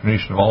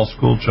indoctrination of all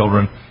school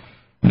children,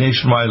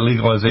 nationwide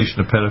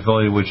legalization of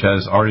pedophilia, which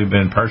has already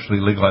been partially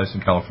legalized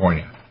in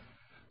California.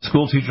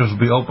 School teachers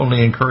will be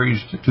openly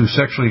encouraged to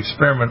sexually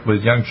experiment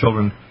with young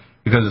children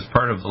because it's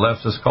part of the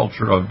leftist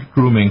culture of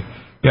grooming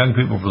young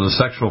people for the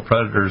sexual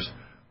predators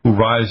who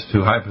rise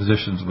to high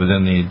positions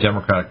within the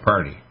Democratic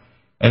Party.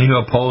 Any who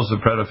oppose the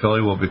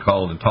pedophilia will be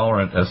called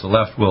intolerant, as the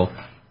left will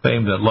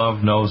claim that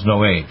love knows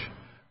no age.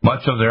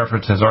 Much of their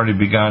efforts has already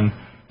begun,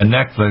 and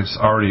Netflix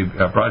already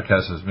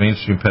broadcasts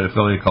mainstream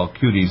pedophilia called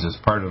Cuties as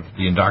part of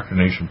the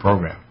indoctrination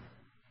program.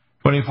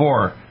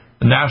 24.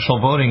 The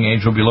national voting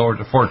age will be lowered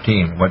to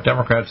 14. What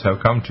Democrats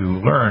have come to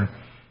learn,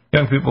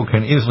 young people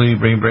can easily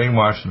be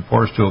brainwashed and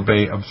forced to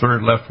obey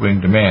absurd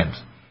left-wing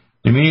demands.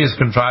 The media's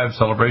contrived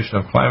celebration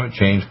of climate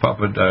change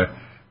puppet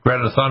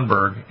Greta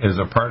Thunberg is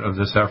a part of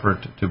this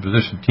effort to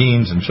position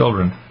teens and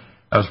children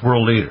as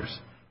world leaders,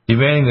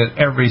 demanding that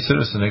every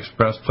citizen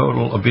express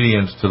total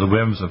obedience to the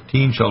whims of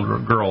teen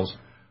children, girls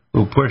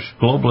who push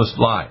globalist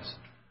lies.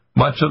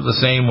 Much of the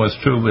same was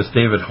true with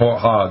David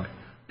Hogg,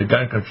 the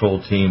gun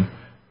control team,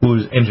 who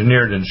was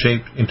engineered and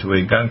shaped into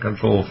a gun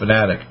control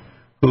fanatic,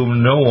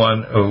 whom no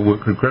one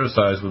could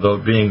criticize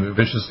without being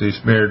viciously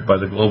smeared by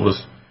the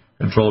globalist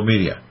controlled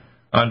media.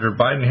 Under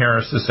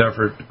Biden-Harris, this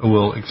effort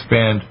will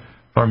expand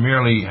from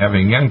merely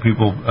having young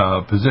people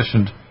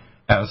positioned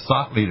as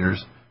thought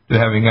leaders to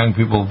having young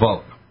people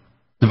vote.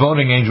 The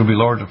voting age will be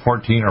lowered to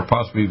 14 or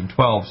possibly even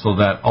 12 so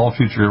that all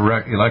future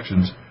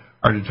elections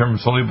are determined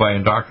solely by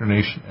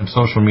indoctrination and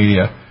social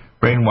media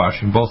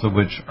brainwashing, both of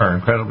which are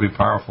incredibly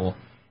powerful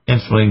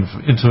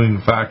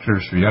influencing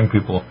factors for young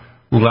people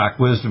who lack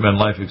wisdom and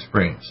life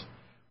experience.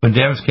 When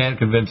DEMS can't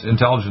convince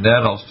intelligent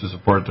adults to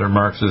support their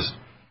Marxist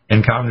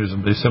and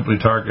communism, they simply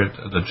target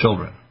the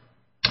children.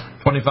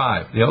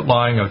 25. The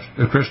outlawing of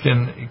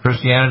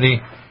Christianity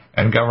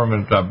and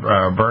government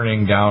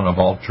burning down of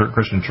all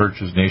Christian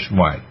churches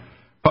nationwide.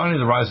 Finally,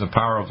 the rise of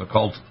power of the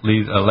cult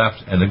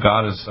left and the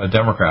goddess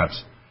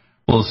Democrats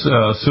will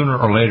sooner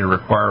or later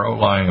require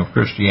outlawing of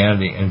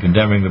Christianity and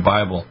condemning the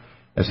Bible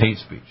as hate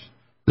speech.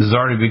 This has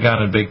already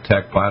begun in big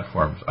tech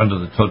platforms. Under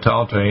the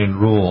totalitarian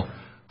rule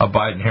of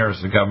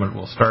Biden-Harris, the government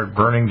will start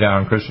burning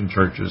down Christian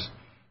churches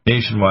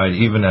nationwide,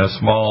 even as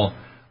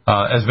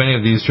many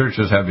of these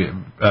churches have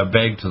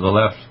begged to the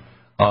left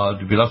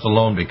to be left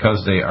alone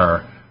because they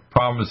are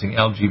promising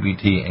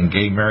LGBT and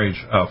gay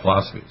marriage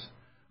philosophies.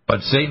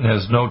 But Satan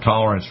has no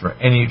tolerance for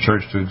any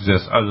church to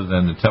exist other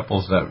than the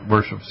temples that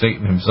worship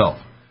Satan himself.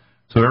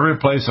 So every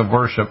place of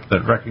worship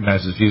that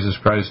recognizes Jesus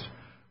Christ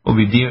will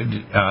be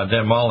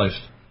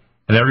demolished,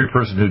 and every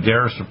person who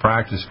dares to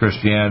practice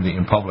Christianity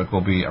in public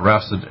will be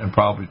arrested and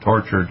probably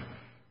tortured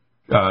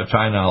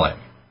China-like.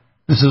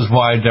 This is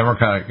why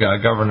Democratic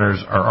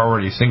governors are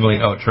already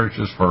singling out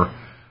churches for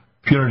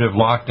punitive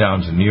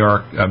lockdowns in New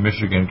York,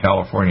 Michigan,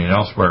 California, and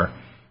elsewhere.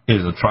 It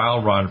is a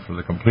trial run for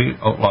the complete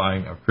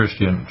outlawing of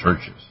Christian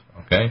churches.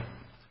 Okay?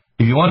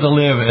 If you want to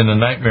live in the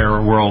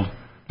nightmare world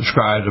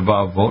described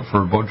above, vote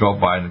for Joe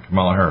Biden and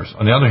Kamala Harris.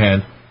 On the other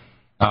hand,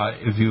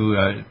 if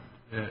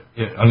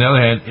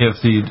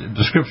the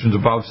descriptions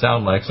above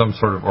sound like some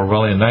sort of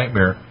Orwellian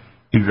nightmare,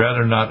 you'd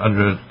rather not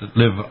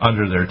live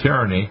under their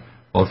tyranny,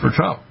 vote for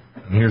Trump.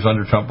 And here's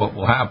under Trump what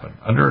will happen.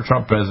 Under a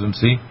Trump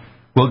presidency,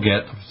 we'll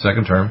get,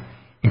 second term,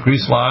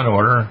 increased law and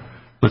order,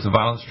 with the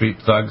violent street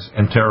thugs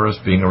and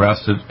terrorists being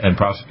arrested and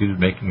prosecuted,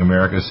 making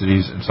America's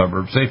cities and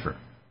suburbs safer.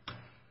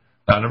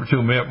 Number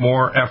 2,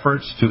 more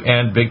efforts to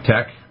end big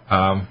tech,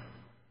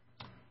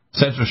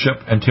 censorship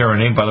and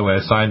tyranny. By the way,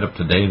 I signed up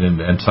today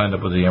and signed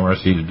up with the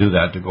MRC to do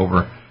that, to go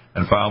over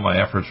and file my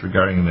efforts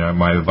regarding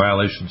my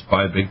violations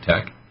by big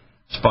tech,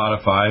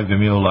 Spotify,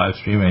 Vimeo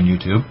Livestream, and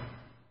YouTube.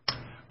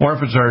 More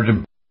efforts are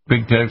to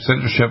big tech,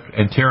 censorship,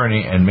 and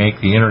tyranny, and make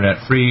the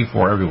Internet free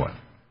for everyone.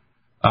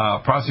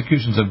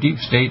 Prosecutions of deep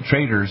state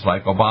traitors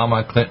like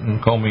Obama, Clinton,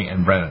 Comey,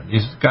 and Brennan.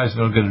 These guys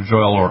don't go to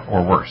jail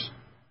or worse.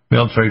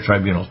 Military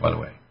tribunals, by the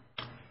way.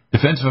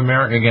 Defense of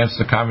America against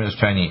the Communist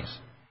Chinese.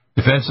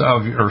 Defense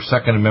of your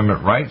Second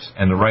Amendment rights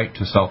and the right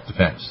to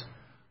self-defense.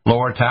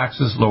 Lower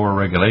taxes, lower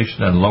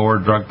regulation, and lower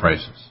drug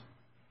prices.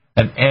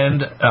 An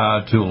end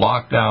to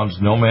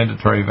lockdowns, no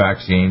mandatory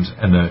vaccines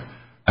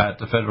at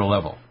the federal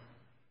level.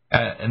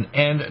 An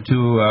end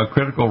to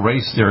critical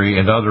race theory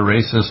and other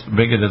racist,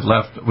 bigoted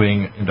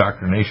left-wing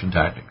indoctrination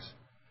tactics.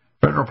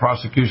 Federal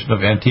prosecution of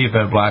Antifa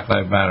and Black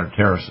Lives Matter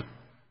terrorism.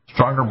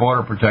 Stronger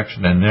border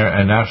protection and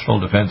national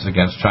defense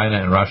against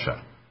China and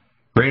Russia.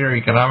 Greater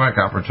economic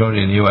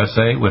opportunity in the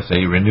USA with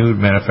a renewed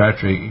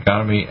manufacturing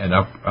economy and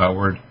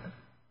upward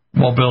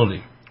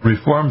mobility.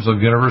 Reforms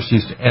of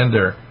universities to end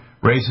their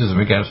racism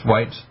against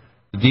whites.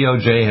 The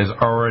DOJ has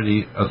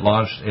already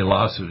launched a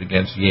lawsuit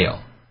against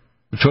Yale.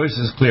 The choice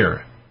is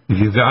clear. If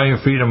you value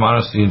freedom,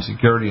 honesty, and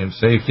security and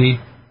safety,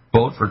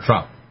 vote for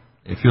Trump.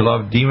 If you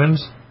love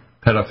demons,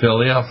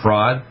 pedophilia,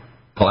 fraud,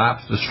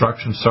 collapse,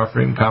 destruction,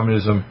 suffering,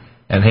 communism,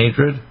 and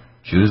hatred,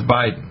 choose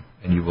Biden,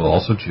 and you will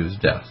also choose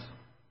death.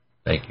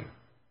 Thank you.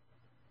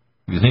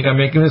 If you think I'm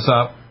making this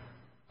up,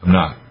 I'm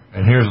not.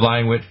 And here's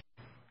lying witch.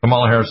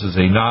 Kamala Harris is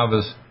a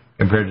novice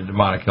compared to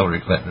demonic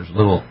Hillary Clinton. There's a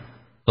little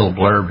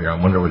blurb here.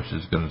 I wonder what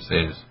she's going to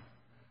say.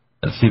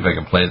 Let's see if I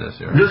can play this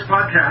here. This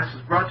podcast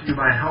is brought to you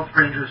by Health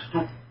Ranger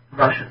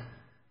Russian.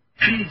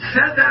 She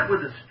said that with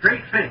a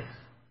straight face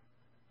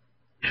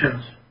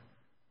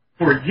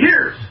for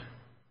years,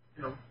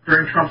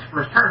 during Trump's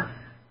first term,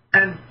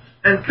 and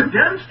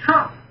condemns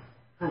Trump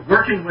for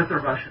working with the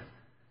Russians.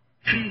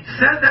 She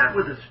said that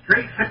with a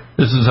straight face.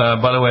 This is,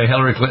 by the way,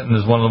 Hillary Clinton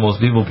is one of the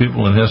most evil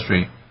people in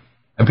history.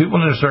 And people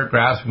need to start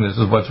grasping this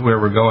is where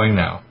we're going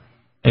now.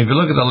 And if you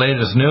look at the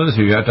latest news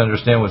here, you have to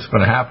understand what's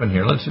going to happen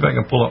here. Let's see if I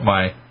can pull up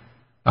my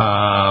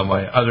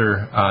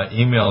other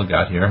email I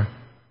got here,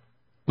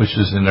 which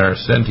is in our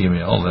sent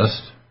email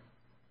list.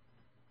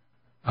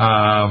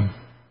 And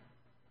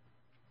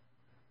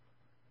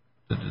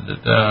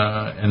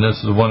this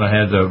is the one I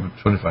had,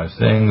 25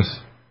 things.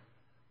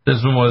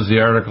 This one was the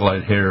article I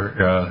had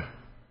here,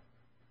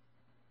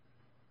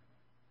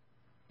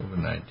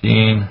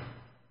 COVID-19.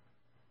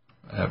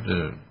 I have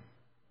to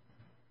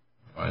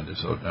find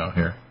this out now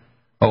here.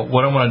 Oh,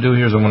 what I want to do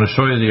here is I want to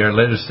show you the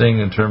latest thing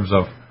in terms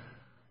of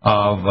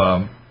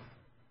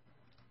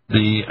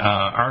the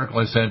article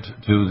I sent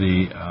to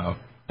the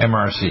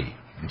MRC.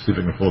 Let's see if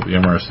I can pull up the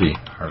MRC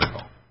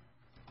article.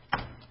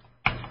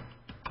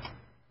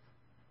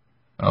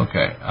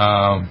 Okay.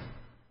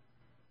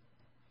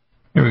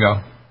 Here we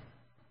go.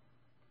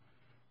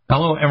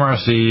 Hello,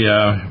 MRC.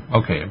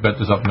 Okay, I've got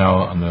this up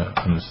now on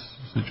the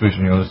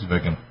situation here. Let's see if I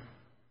can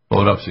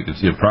blow it up so you can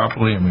see it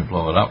properly. Let me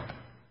blow it up.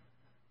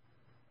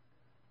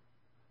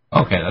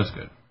 Okay, that's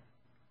good.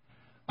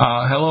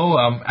 Hello.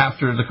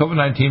 After the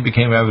COVID-19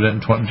 became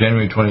evident in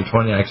January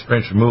 2020, I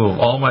experienced removal of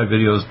all my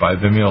videos by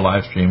Vimeo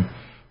livestream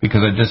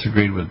because I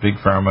disagreed with Big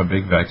Pharma,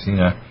 Big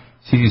Vaccina,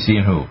 CDC,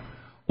 and WHO.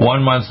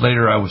 1 month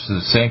later, I was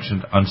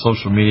sanctioned on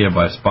social media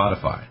by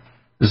Spotify.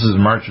 This is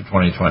March of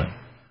 2020.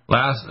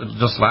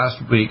 Just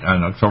last week,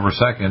 on October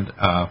 2nd,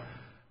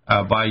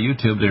 by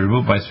YouTube, they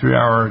removed my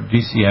 3-hour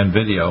DCN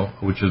video,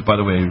 which is, by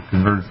the way,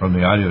 converted from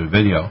the audio to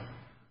video,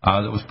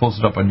 that was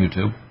posted up on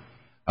YouTube.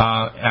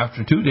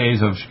 After 2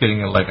 days of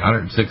getting like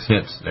 106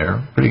 hits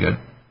there, pretty good,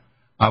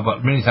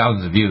 but many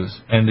thousands of views.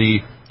 And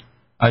the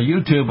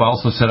YouTube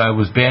also said I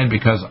was banned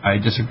because I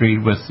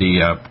disagreed with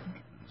the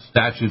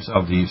statutes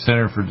of the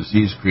Center for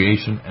Disease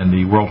Creation and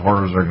the World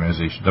Health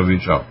Organization,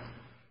 WHO,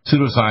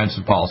 pseudoscience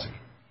and policy.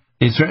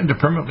 They threatened to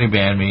permanently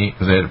ban me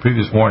because I had a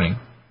previous warning.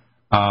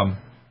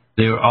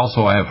 They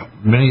also have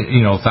many,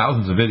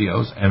 thousands of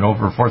videos and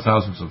over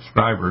 4,000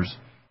 subscribers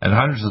and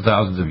hundreds of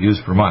thousands of views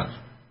per month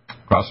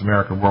across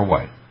America and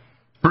worldwide.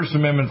 First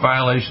Amendment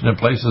violation that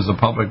places the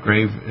public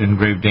in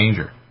grave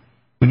danger.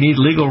 We need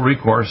legal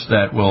recourse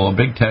that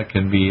big tech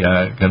can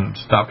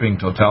stop being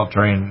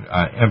totalitarian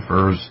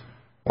emperors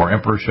or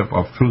emperorship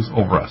of truth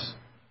over us.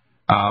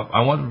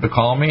 I want them to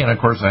call me, and of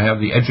course I have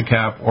the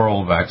EduCap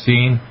oral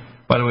vaccine.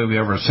 By the way, we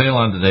have our sale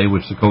on today,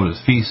 which the code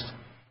is FEAST.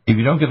 If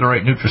you don't get the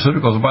right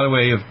nutraceuticals, and by the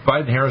way, if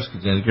Biden-Harris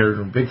gets in,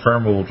 Big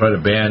Pharma will try to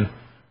ban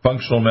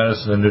functional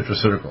medicine and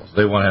nutraceuticals.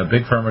 They want to have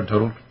Big Pharma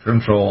total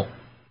control.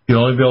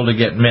 You'll only be able to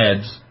get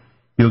meds.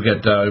 You'll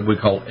get we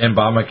call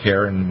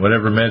Obamacare, and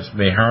whatever meds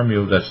may harm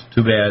you, that's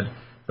too bad.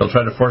 They'll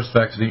try to force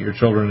vaccinate your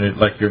children,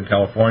 like here in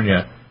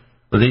California,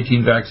 with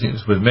 18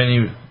 vaccines with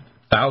many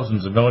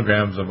thousands of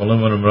milligrams of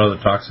aluminum and other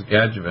toxic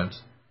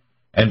adjuvants,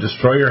 and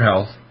destroy your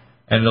health.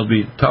 And it'll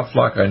be tough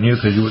luck on you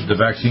because the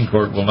vaccine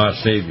cord will not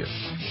save you.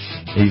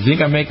 If you think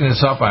I'm making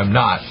this up, I'm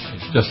not.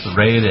 It's just the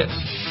way it is.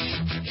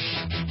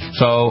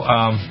 So,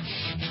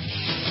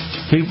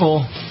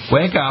 people,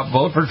 wake up,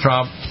 vote for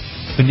Trump.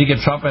 We need to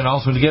get Trump, and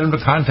also to get him to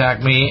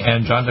contact me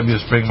and John W.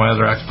 Spring, my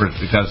other experts,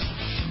 because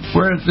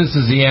this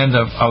is the end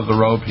of the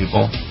road,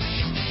 people.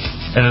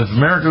 And if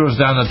America goes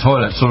down the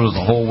toilet, so does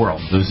the whole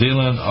world. New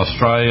Zealand,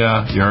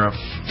 Australia, Europe.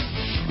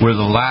 We're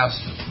the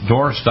last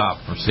doorstop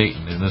for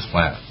Satan in this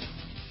planet.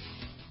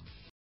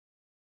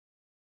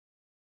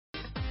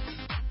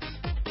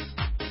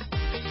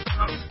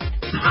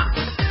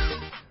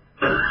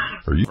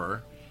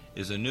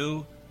 Is a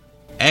new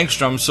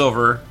angstrom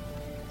silver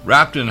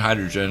wrapped in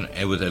hydrogen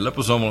and with a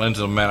liposomal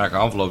enzymatic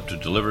envelope to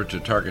deliver to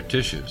target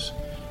tissues.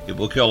 It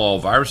will kill all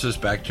viruses,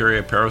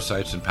 bacteria,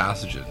 parasites, and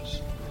pathogens.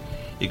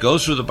 It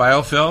goes through the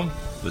biofilm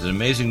with an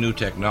amazing new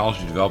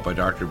technology developed by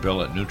Dr.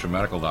 Bill at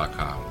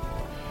NutriMedical.com.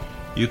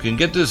 You can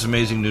get this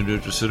amazing new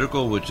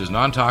nutraceutical, which is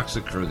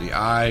non-toxic for the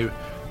eye,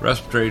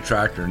 respiratory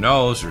tract, or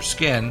nose, or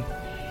skin,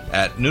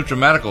 at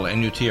NutriMedical,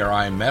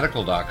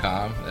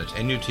 NutriMedical.com. That's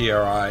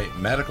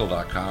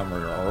NutriMedical.com,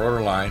 or our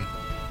order line,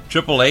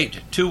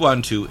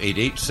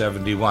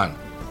 888-212-8871.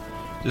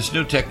 This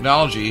new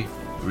technology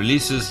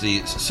releases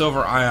the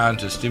silver ion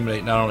to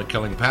stimulate not only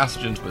killing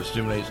pathogens, but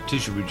stimulates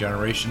tissue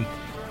regeneration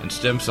and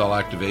stem cell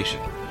activation.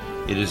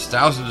 It is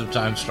thousands of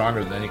times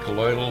stronger than any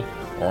colloidal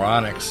or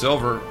onyx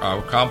silver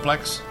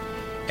complex,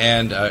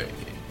 and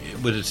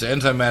with its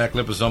enzymatic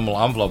liposomal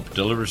envelope,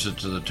 delivers it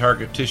to the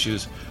target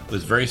tissues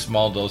with very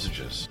small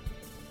dosages.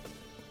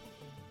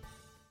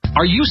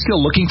 Are you still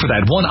looking for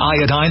that one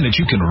iodine that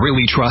you can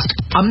really trust?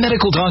 A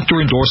medical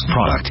doctor-endorsed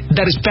product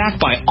that is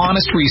backed by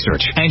honest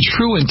research and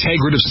true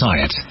integrative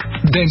science?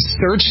 Then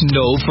search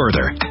no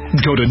further.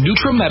 Go to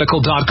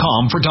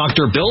NutriMedical.com for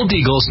Dr. Bill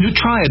Deagle's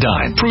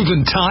Nutriodine,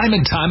 proven time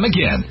and time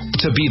again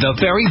to be the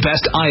very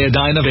best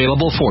iodine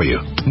available for you.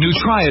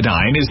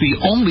 Nutriodine is the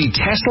only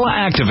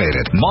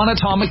Tesla-activated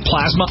monatomic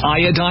plasma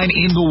iodine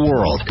in the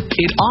world.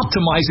 It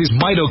optimizes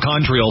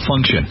mitochondrial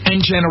function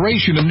and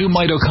generation of new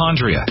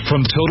mitochondria,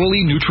 from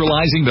totally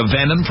neutralizing the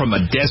venom from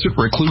a desert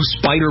recluse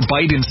spider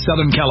bite in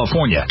Southern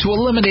California to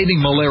eliminating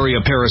malaria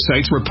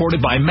parasites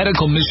reported by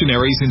medical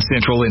missionaries in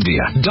Central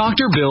India.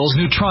 Dr. Bill's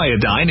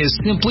Nutriodine is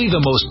simply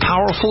the most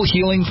powerful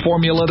healing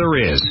formula there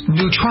is.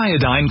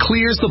 Nutriodine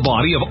clears the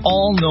body of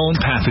all known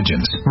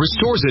pathogens,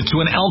 restores it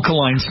to an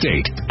alkaline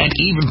state, and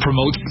even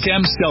promotes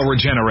stem cell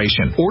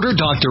regeneration. Order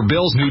Dr.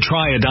 Bill's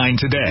Nutriodine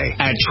today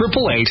at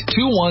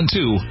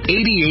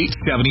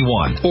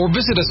 888-212-8871 or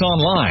visit us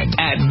online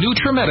at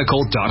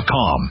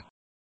NutriMedical.com.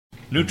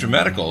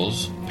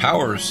 NutriMedical's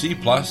Power C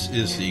Plus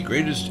is the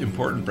greatest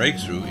important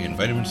breakthrough in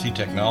vitamin C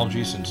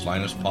technology since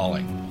Linus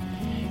Pauling.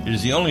 It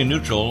is the only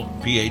neutral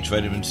pH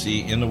vitamin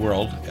C in the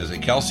world as a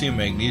calcium,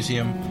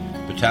 magnesium,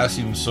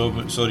 potassium,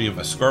 sodium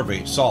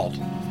ascorbate salt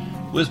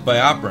with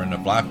BioPerine, a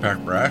black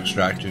pepper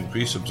extract, to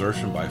increase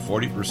absorption by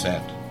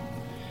 40%.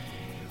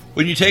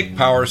 When you take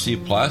Power C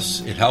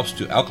Plus, it helps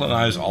to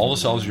alkalinize all the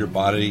cells of your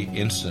body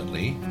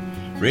instantly,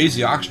 raise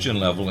the oxygen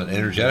level and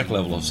energetic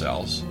level of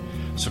cells,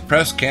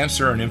 suppress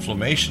cancer and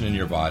inflammation in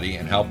your body,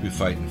 and help you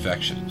fight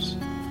infections.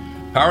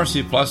 Power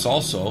C Plus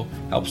also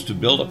helps to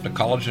build up the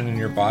collagen in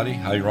your body,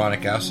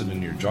 hyaluronic acid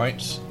in your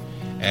joints,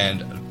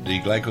 and the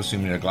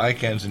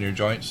glycosaminoglycans in your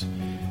joints,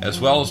 as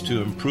well as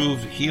to improve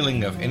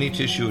healing of any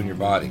tissue in your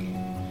body.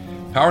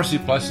 Power C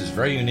Plus is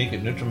very unique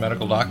at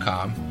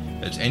NutriMedical.com.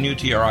 It's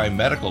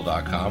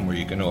NutriMedical.com where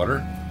you can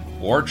order,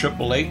 or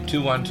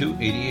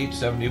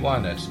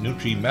 888-212-8871. That's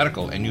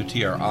NutriMedical,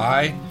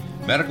 NUTRI,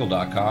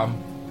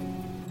 medical.com.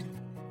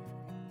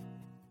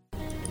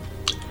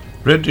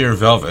 Red Deer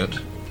Velvet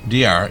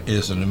DR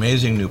is an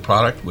amazing new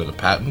product with a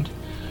patent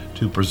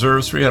to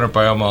preserve 300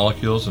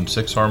 biomolecules and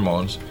 6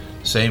 hormones,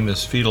 same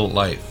as fetal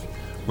life,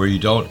 where you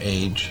don't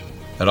age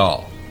at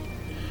all.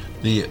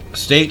 The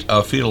state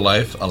of fetal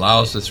life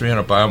allows the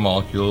 300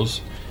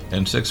 biomolecules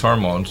and 6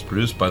 hormones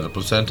produced by the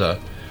placenta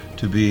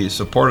to be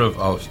supportive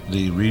of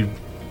the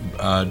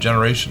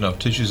regeneration of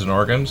tissues and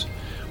organs,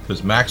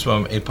 with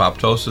maximum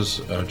apoptosis,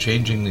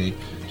 changing the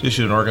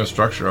tissue and organ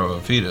structure of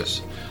a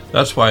fetus.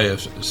 That's why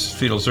if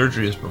fetal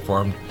surgery is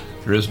performed,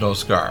 there is no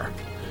scar.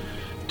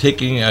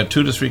 Taking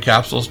 2 to 3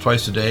 capsules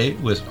twice a day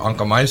with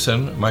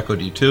oncomycin,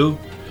 myco-D2,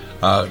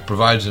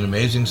 provides an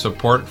amazing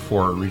support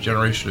for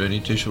regeneration of any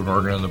tissue and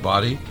organ in the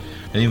body,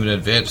 and even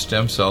advanced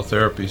stem cell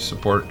therapy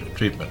support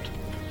treatment.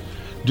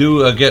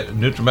 Do get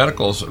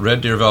NutriMedical's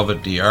Red Deer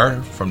Velvet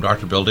DR from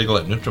Dr. Bill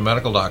Deagle at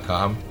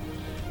NutriMedical.com,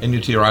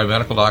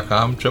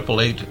 NutriMedical.com,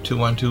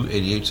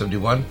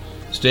 888-212-8871.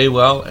 Stay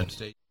well and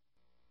stay...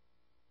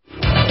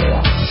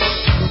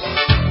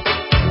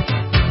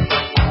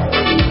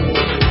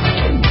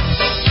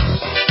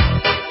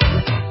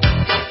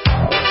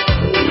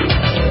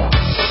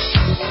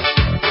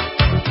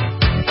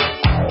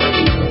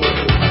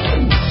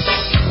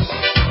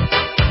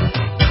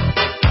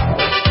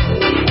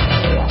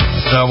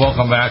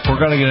 welcome back. We're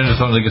going to get into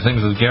some of the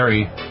things with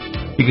Gary.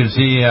 You can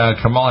see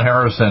Kamala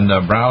Harris and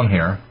Brown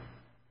here.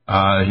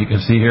 You can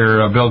see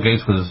here Bill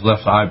Gates with his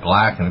left eye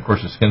black, and of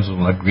course his skin's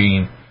like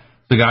green.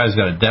 The guy's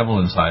got a devil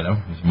inside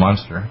him. He's a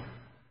monster.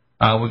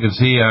 We can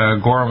see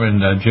Gorham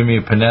and Jimmy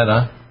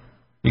Panetta.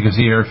 You can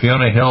see here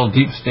Fiona Hill,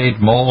 Deep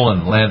State Mole,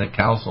 and Atlantic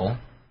Council.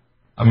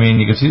 I mean,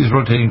 you can see these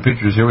rotating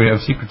pictures here. We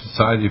have Secret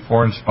Society,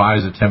 foreign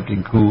spies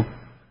attempting coup.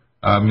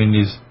 I mean,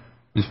 these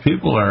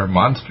people are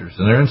monsters,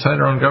 and they're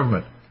inside our own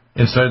government.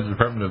 Inside the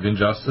Department of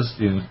Injustice,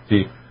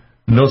 the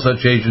No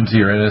Such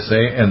Agency, or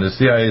NSA, and the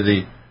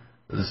CIA,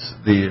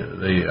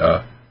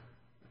 the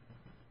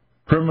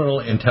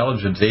Criminal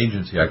Intelligence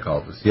Agency, I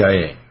call it, the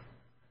CIA.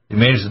 They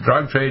manage the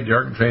drug trade, the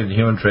organ trade, the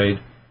human trade,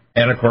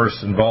 and, of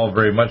course, involved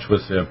very much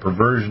with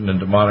perversion and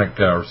demonic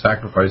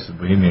sacrifice of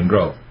Bohemian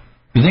Grove.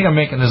 You think I'm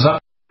making this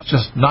up? It's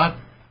just not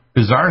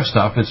bizarre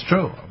stuff. It's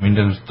true. I mean,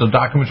 the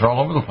documents are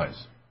all over the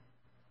place.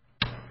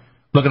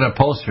 Look at that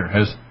post here.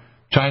 Has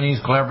Chinese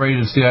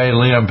collaborated CIA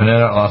Leon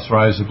Panetta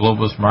authorized the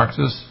globalist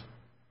Marxists?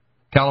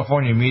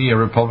 California media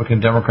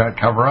Republican Democrat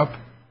cover-up.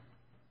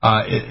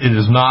 It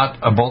is not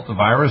about the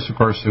virus, of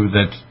course,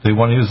 that they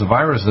want to use the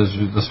virus as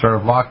the start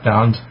of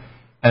lockdowns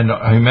and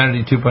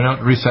Humanity 2.0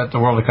 to reset the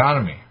world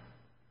economy.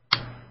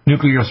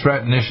 Nuclear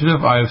threat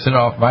initiative. I have sent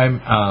off my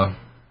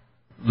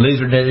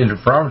laser net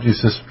interferometry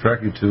system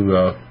directly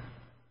to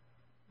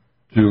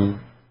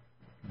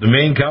the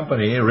main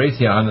company,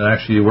 Raytheon, that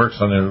actually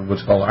works on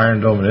what's called Iron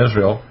Dome in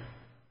Israel.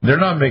 They're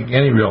not making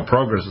any real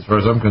progress, as far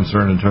as I'm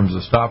concerned, in terms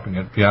of stopping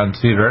it beyond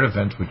theater air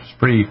defense, which is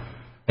pretty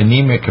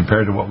anemic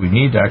compared to what we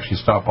need to actually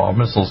stop all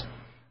missiles.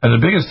 And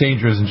the biggest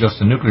danger isn't just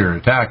a nuclear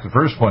attack. The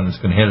first one that's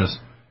going to hit us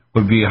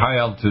would be a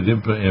high-altitude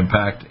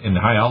impact in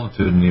high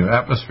altitude in the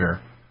atmosphere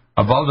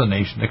above the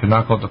nation that could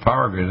knock out the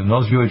power grid, and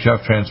those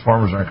UHF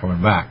transformers aren't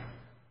coming back.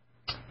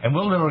 And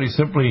we'll literally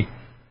simply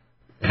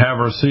have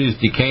our cities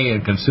decay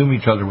and consume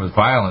each other with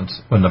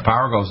violence when the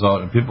power goes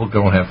out and people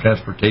don't have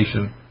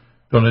transportation,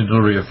 don't have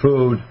delivery of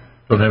food,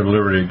 don't have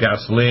delivery of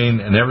gasoline,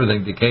 and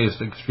everything decays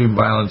to extreme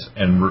violence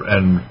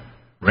and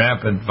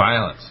rampant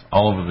violence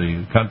all over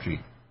the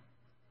country.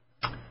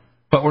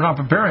 But we're not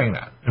preparing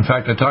that. In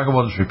fact, I talk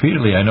about this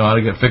repeatedly. I know how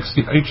to get fixed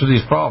each of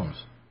these problems.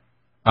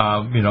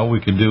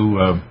 We can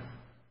do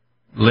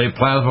lay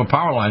plasma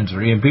power lines that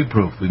are EMP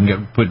proof. We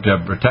can put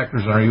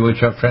protectors on our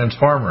UHF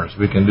transformers.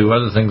 We can do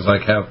other things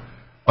like have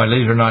my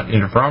laser not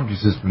interferometry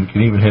system. We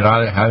can even hit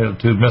high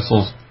altitude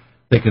missiles.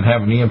 They can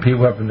have an EMP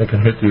weapon that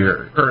can hit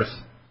the Earth.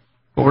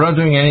 But we're not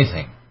doing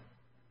anything.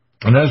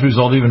 And as a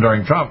result, even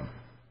during Trump,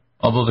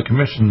 although the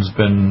commission's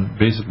been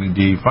basically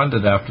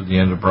defunded after the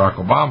end of Barack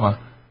Obama,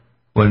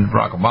 when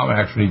Barack Obama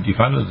actually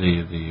defunded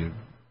the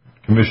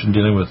commission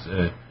dealing with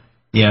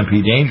EMP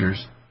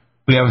dangers,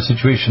 we have a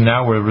situation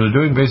now where we're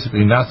doing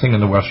basically nothing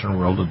in the Western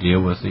world to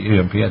deal with the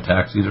EMP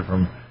attacks, either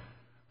from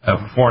a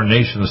foreign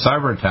nation, a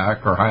cyber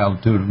attack, or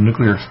high-altitude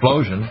nuclear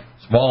explosion,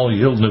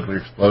 small-yield nuclear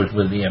explosion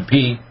with an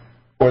EMP,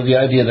 or the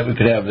idea that we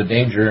could have the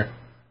danger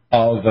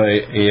of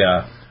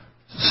a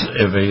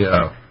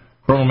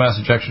coronal mass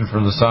ejection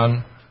from the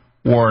sun,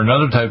 or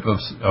another type of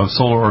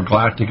solar or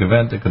galactic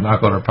event that could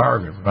knock out our power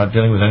grid. We're not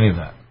dealing with any of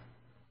that.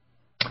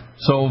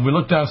 So when we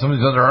look down some of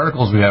these other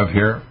articles we have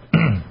here,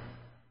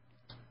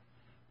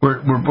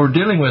 we're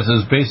dealing with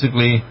is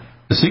basically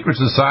the secret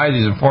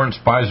societies and foreign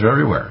spies are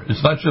everywhere.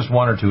 It's not just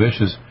one or two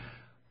issues.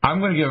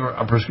 I'm going to give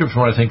a prescription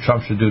of what I think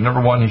Trump should do.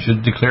 Number one, he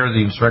should declare the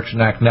Insurrection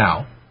Act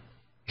now.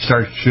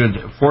 should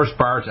force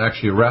Barr to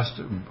actually arrest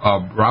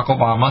Barack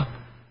Obama,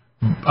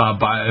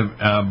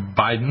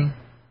 Biden,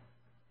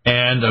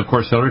 and, of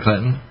course, Hillary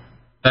Clinton,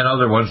 and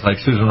other ones like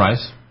Susan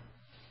Rice.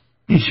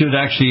 He should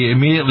actually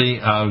immediately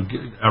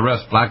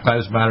arrest Black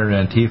Lives Matter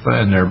and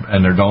Antifa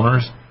and their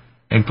donors,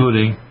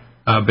 including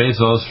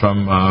Bezos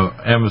from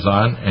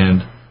Amazon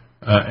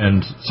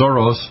and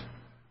Soros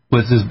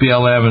with his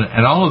BLM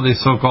and all of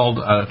these so-called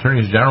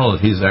attorneys general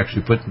that he's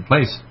actually put in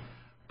place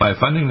by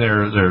funding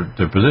their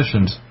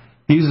positions.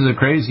 These are the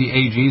crazy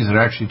AGs that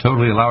are actually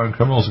totally allowing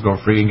criminals to go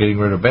free and getting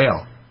rid of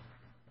bail.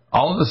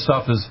 All of this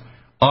stuff is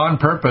on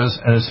purpose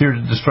and is here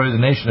to destroy the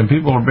nation, and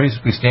people are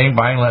basically staying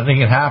by and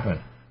letting it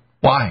happen.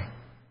 Why?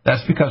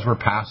 That's because we're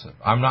passive.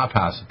 I'm not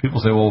passive.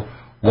 People say, well,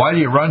 why do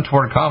you run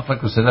toward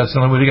conflict? We say that's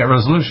the only way to get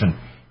resolution.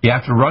 You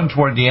have to run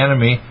toward the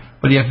enemy,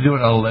 but you have to do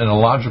it in a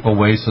logical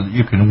way so that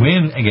you can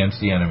win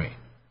against the enemy.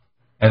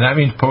 And that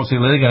means pro se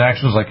litigant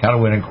actions like how to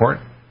win in court.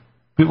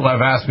 People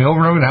have asked me over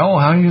and over again, how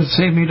are you going to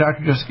save me,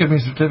 doctor? Just give me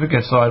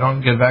certificates so I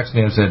don't get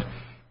vaccinated. I said,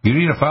 you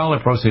need to file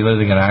a pro se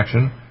litigant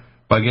action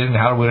by getting the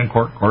How to Win in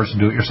Court course and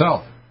do it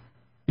yourself.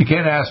 You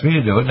can't ask me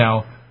to do it.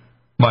 Now,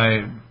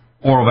 my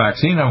oral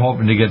vaccine, I'm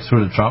hoping to get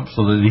through to Trump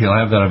so that he'll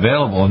have that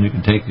available and you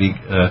can take the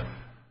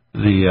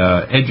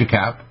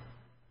EduCap,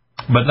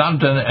 but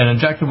not an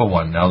injectable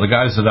one. Now, the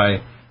guys that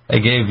I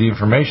gave the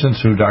information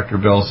through Dr.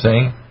 Bill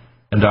Singh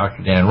and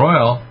Dr. Dan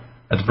Royal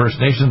at the First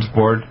Nations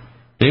Board,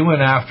 they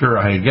went after,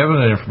 I had given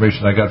the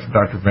information I got from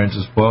Dr.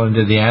 Francis Boyle and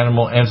did the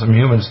animal and some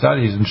human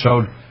studies and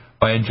showed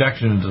by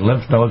injection into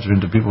lymph nodes or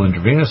into people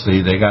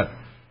intravenously, they got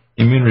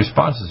immune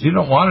responses. You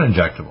don't want an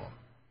injectable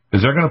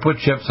because they're going to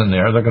put chips in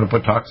there. They're going to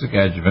put toxic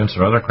adjuvants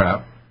or other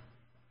crap,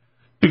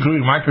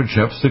 including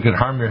microchips that could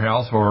harm your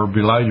health or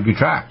allow you to be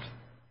tracked.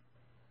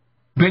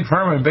 Big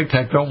Pharma and Big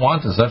Tech don't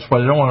want this. That's why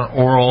they don't want an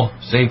oral,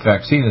 safe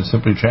vaccine that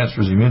simply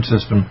transfers the immune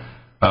system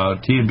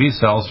T and B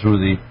cells through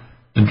the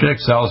dendritic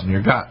cells in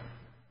your gut.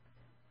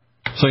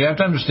 So you have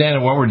to understand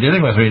that what we're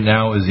dealing with right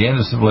now is the end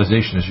of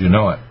civilization as you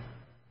know it.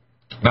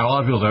 Now, a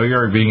lot of people say, oh,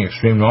 you're being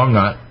extreme. No, I'm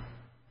not.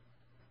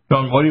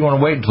 What do you want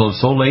to wait until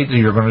it's so late that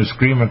you're going to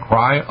scream and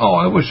cry? Oh,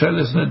 I wish I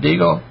listened to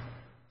Deagle.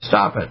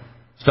 Stop it.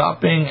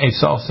 Stop being a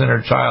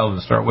self-centered child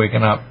and start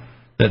waking up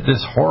that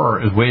this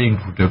horror is waiting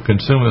to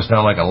consume us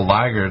now like a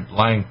lion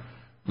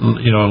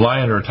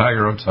or a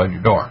tiger outside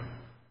your door.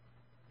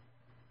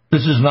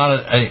 This is not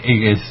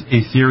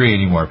a theory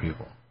anymore,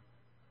 people.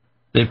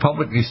 They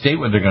publicly state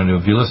what they're going to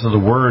do. If you listen to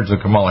the words of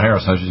Kamala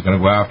Harris, how she's going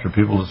to go after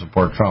people to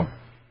support Trump.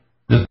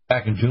 This is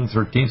back in June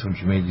 13th when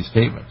she made these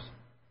statements.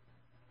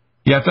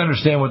 You have to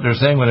understand what they're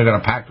saying when they're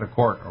going to pack the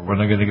court or when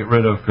they're going to get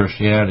rid of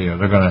Christianity or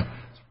they're going to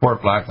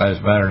support Black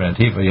Lives Matter and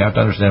Antifa. You have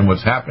to understand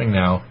what's happening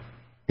now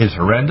is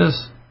horrendous.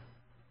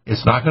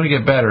 It's not going to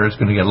get better. It's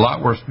going to get a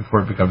lot worse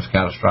before it becomes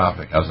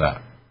catastrophic. How's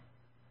that?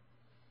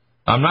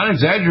 I'm not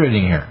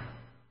exaggerating here.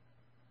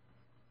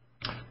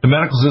 The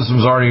medical system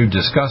is already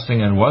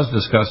disgusting and was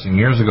disgusting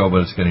years ago,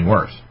 but it's getting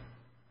worse.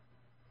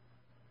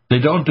 They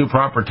don't do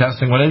proper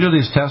testing. When they do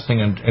these testing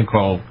and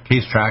called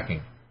case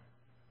tracking,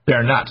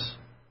 they're nuts.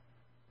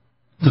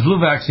 The flu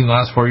vaccine the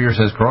last 4 years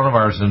has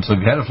coronavirus, and so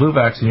if you had a flu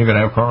vaccine, you're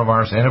going to have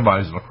coronavirus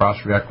antibodies that will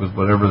cross-react with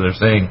whatever they're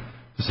saying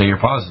to say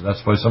you're positive.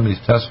 That's why some of these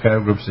test kind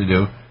of groups they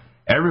do,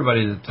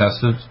 everybody that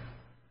tested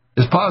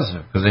is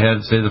positive because they had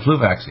to say the flu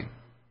vaccine.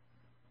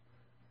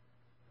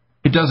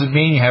 It doesn't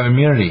mean you have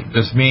immunity.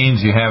 This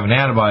means you have an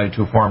antibody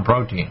to a foreign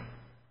protein.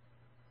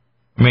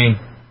 I mean,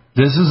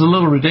 this is a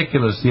little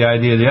ridiculous, the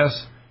idea that,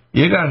 yes,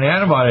 you got an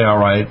antibody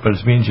all right, but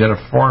it means you had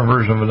a foreign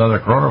version of another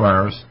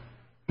coronavirus.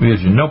 It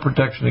gives you no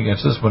protection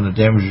against this one that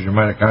damages your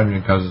mitochondria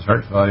and causes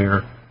heart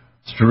failure,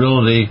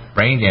 sterility,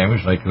 brain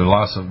damage, like the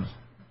loss of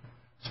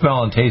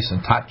smell and taste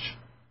and touch,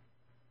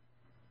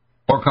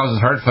 or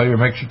causes heart failure,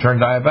 makes you turn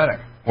diabetic,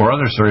 or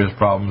other serious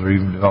problems, or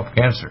even develop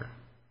cancer.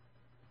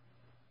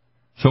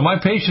 So my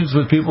patience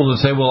with people that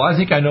say, well, I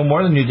think I know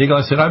more than you,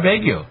 Deagle, I said, I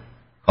beg you.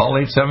 Call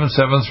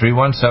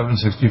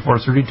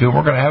 877-317-6432, and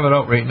we're going to have it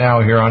out right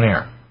now here on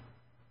air.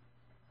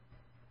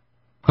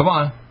 Come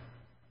on.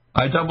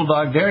 I double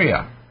dog dare you.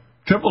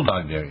 Triple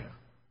dog dare you.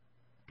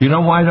 Do you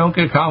know why I don't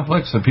get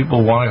conflicts that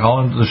people want to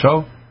call into the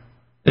show?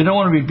 They don't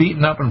want to be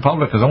beaten up in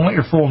public because I want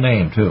your full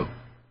name, too.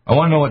 I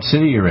want to know what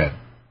city you're in.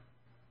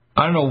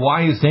 I don't know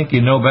why you think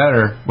you know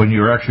better when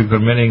you're actually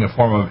committing a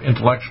form of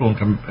intellectual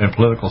and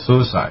political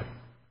suicide.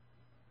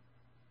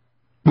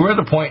 We're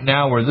at the point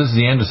now where this is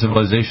the end of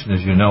civilization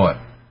as you know it.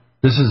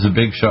 This is a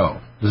big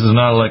show. This is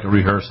not like a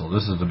rehearsal.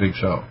 This is the big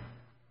show.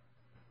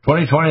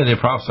 2020, they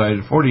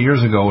prophesied 40 years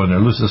ago when their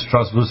Lucifer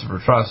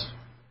Trust,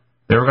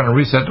 they were going to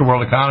reset the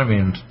world economy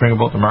and bring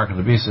about the mark of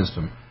the beast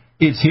system.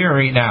 It's here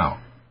right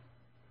now.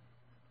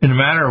 In a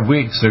matter of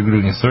weeks, they're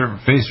doing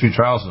phase 3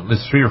 trials, at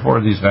least 3 or 4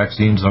 of these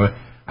vaccines. The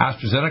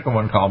AstraZeneca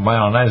one called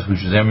myelinitis,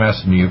 which is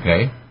MS in the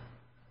UK.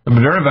 The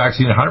Moderna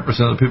vaccine, 100%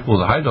 of the people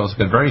with a high dose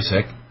got very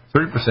sick.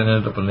 30%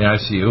 ended up in the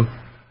ICU.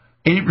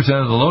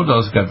 80% of the low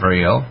dose got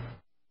very ill.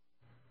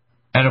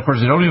 And, of course,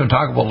 they don't even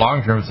talk about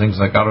long-term things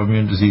like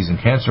autoimmune disease and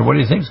cancer. What do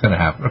you think is going to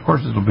happen? Of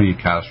course, it'll be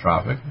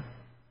catastrophic.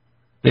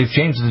 They've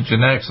changed the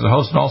genetics of the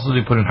host, and also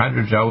they put in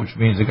hydrogel, which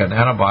means they got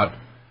nanobot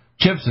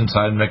chips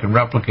inside and they can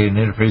replicate and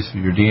interface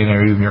with your DNA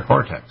or even your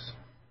cortex.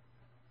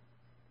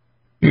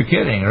 You're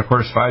kidding. And, of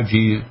course,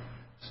 5G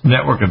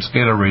network and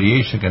scalar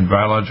radiation can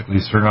biologically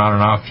turn on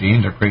and off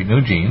genes or create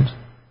new genes.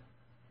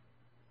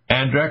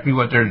 And directly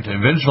what their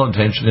eventual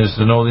intention is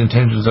to know the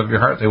intentions of your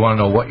heart. They want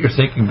to know what you're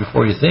thinking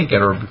before you think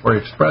it or before you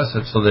express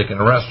it so they can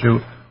arrest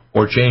you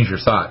or change your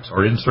thoughts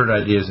or insert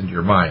ideas into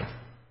your mind.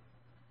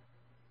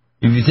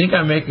 If you think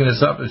I'm making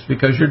this up, it's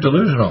because you're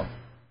delusional.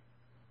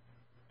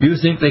 You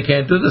think they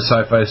can't do the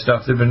sci-fi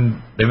stuff. They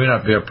may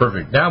not be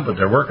perfect now, but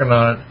they're working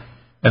on it,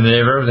 and they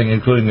have everything,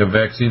 including a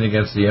vaccine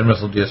against the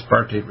N-methyl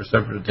D-aspartate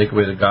receptor to take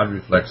away the God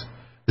reflex,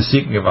 the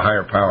seeking of a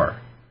higher power.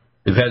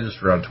 They've had this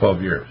for around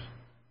 12 years.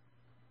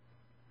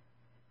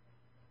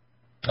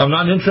 I'm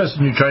not interested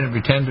in you trying to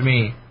pretend to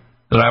me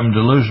that I'm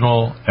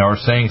delusional or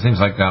saying things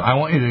like that. I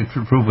want you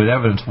to prove with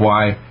evidence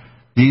why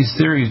these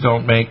theories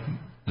don't make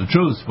the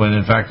truth, when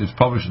in fact it's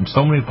published in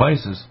so many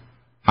places,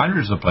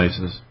 hundreds of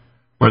places,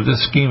 where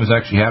this scheme is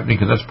actually happening,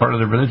 because that's part of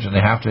their religion.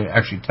 They have to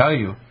actually tell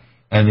you,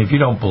 and if you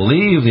don't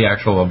believe the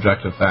actual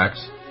objective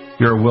facts,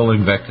 you're a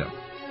willing victim.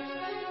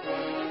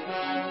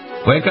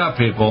 Wake up,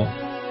 people.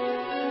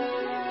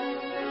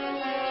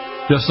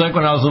 Just like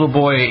when I was a little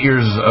boy, 8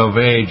 years of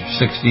age,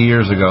 60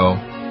 years ago,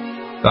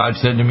 God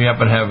said to me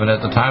up in heaven,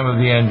 at the time of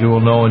the end you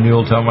will know and you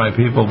will tell my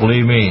people,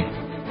 believe me,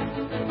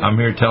 I'm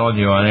here telling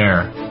you on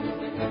air.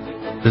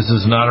 This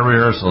is not a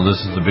rehearsal.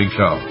 This is the big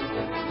show.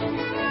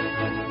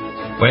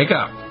 Wake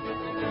up.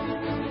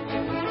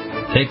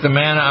 Take the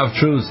manna of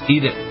truth.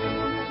 Eat it.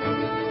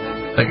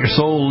 Let your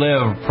soul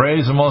live.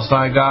 Praise the Most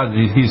High God.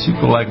 These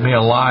people like me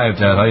alive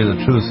to tell you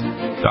the truth.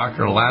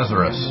 Dr.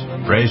 Lazarus,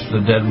 raised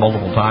from the dead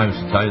multiple times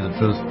to tell you the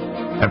truth,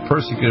 and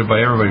persecuted by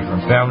everybody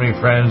from family,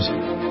 friends,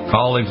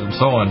 colleagues, and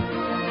so on.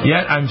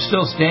 Yet I'm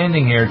still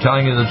standing here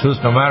telling you the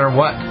truth no matter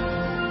what.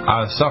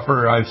 I've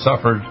suffered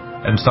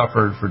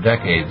for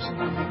decades.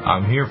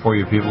 I'm here for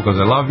you people because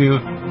I love you,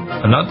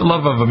 and not the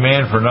love of a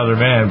man for another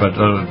man, but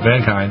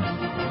mankind,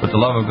 but the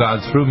love of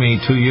God through me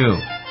to you.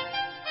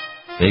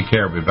 Take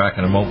care. We'll be back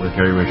in a moment with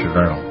Carey Richard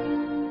Arnold.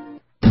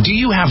 Do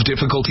you have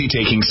difficulty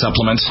taking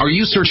supplements? Are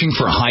you searching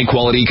for a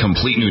high-quality,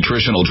 complete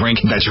nutritional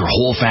drink that your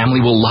whole family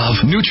will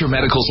love?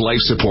 NutriMedical's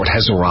Life Support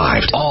has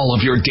arrived. All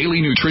of your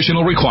daily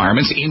nutritional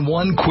requirements in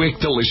one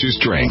quick, delicious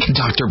drink.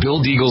 Dr.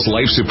 Bill Deagle's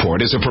Life Support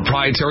is a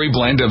proprietary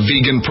blend of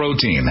vegan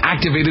protein,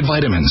 activated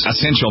vitamins,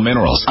 essential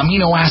minerals,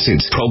 amino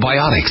acids,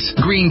 probiotics,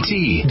 green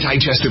tea,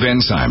 digestive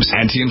enzymes,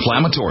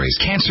 anti-inflammatories,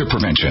 cancer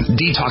prevention,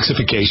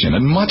 detoxification,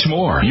 and much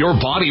more. Your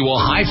body will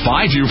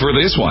high-five you for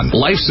this one.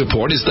 Life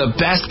Support is the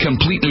best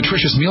complete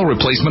nutritious meal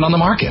replacement on the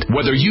market.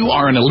 Whether you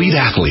are an elite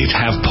athlete,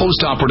 have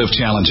post-operative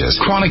challenges,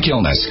 chronic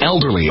illness,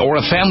 elderly, or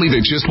a family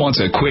that just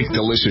wants a quick,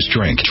 delicious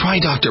drink, try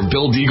Dr.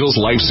 Bill Deagle's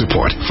Life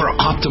Support for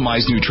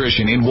optimized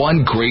nutrition in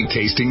one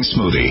great-tasting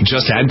smoothie.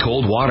 Just add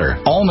cold water,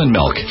 almond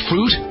milk,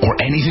 fruit, or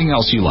anything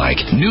else you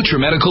like.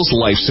 NutriMedical's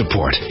Life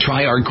Support.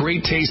 Try our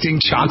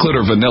great-tasting chocolate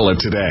or vanilla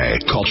today.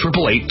 Call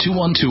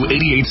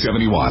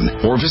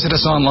 888-212-8871 or visit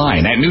us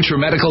online at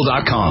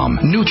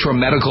NutriMedical.com.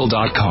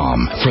 NutriMedical.com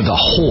for the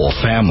whole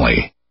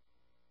family.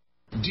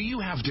 Do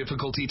you have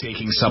difficulty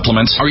taking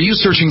supplements? Are you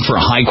searching for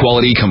a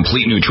high-quality,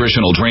 complete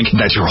nutritional drink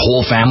that your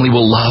whole family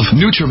will love?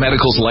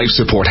 NutriMedical's Life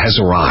Support has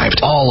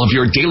arrived. All of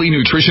your daily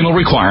nutritional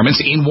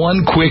requirements in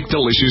one quick,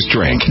 delicious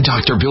drink.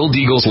 Dr. Bill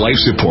Deagle's Life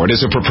Support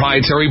is a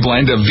proprietary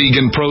blend of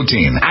vegan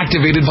protein,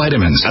 activated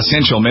vitamins,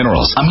 essential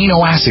minerals,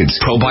 amino acids,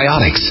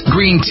 probiotics,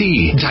 green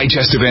tea,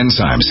 digestive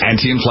enzymes,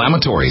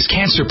 anti-inflammatories,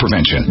 cancer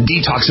prevention,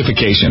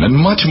 detoxification, and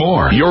much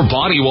more. Your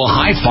body will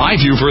high-five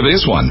you for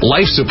this one.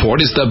 Life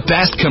Support is the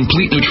best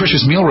complete nutritious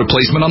meal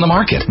replacement on the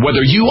market.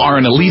 Whether you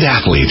are an elite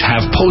athlete,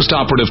 have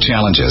post-operative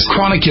challenges,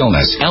 chronic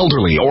illness,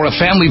 elderly, or a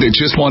family that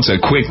just wants a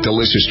quick,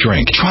 delicious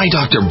drink, try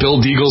Dr. Bill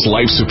Deagle's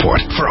Life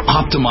Support for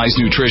optimized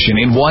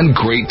nutrition in one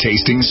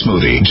great-tasting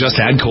smoothie. Just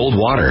add cold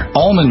water,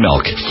 almond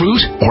milk,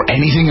 fruit, or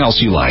anything else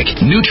you like.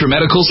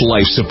 NutriMedical's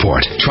Life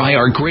Support. Try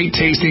our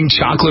great-tasting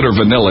chocolate or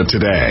vanilla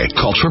today.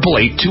 Call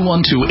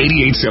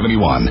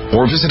 888-212-8871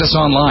 or visit us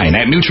online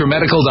at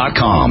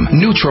NutriMedical.com.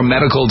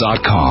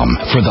 NutriMedical.com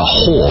for the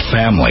whole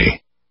family.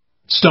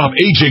 Stop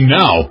aging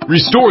now.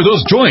 Restore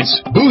those joints.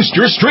 Boost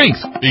your strength.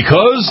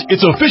 Because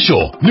it's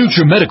official.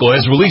 NutriMedical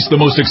has released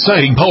the most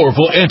exciting,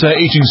 powerful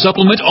anti-aging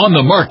supplement on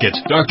the market.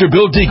 Dr.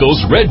 Bill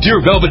Deagle's Red Deer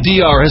Velvet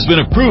DR has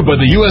been approved by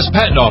the U.S.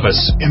 Patent Office.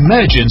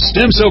 Imagine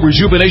stem cell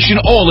rejuvenation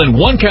all in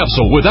one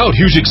capsule without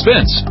huge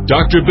expense.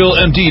 Dr. Bill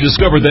MD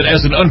discovered that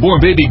as an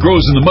unborn baby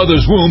grows in the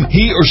mother's womb,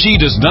 he or she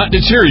does not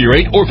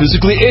deteriorate or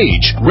physically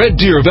age. Red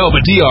Deer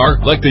Velvet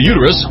DR, like the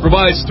uterus,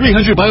 provides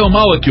 300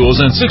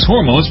 biomolecules and 6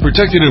 hormones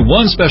protected in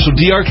one special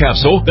DR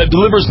capsule that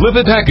delivers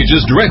lipid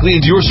packages directly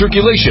into your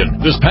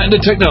circulation. This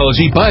patented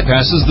technology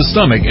bypasses the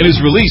stomach and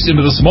is released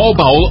into the small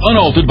bowel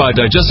unaltered by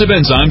digestive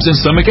enzymes and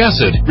stomach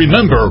acid.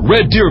 Remember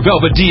Red Deer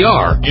Velvet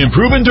DR.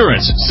 Improve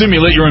endurance,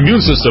 stimulate your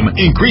immune system,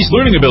 increase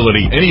learning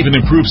ability, and even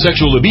improve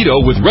sexual libido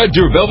with Red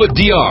Deer Velvet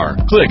DR.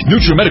 Click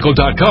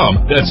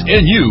NutriMedical.com, that's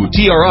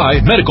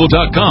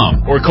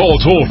NutriMedical.com, or call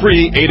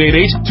toll-free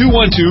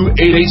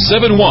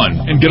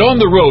 888-212-8871 and get on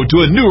the road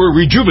to a newer,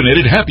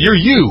 rejuvenated, happier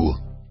you.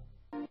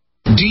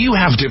 Do you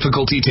have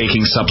difficulty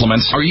taking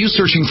supplements? Are you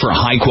searching for a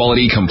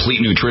high-quality,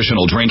 complete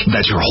nutritional drink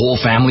that your whole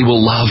family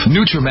will love?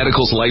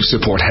 NutriMedical's Life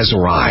Support has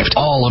arrived.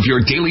 All of your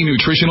daily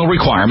nutritional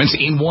requirements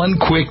in one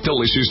quick,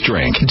 delicious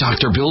drink.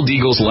 Dr. Bill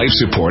Deagle's Life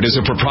Support is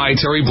a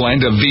proprietary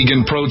blend of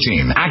vegan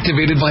protein,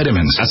 activated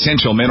vitamins,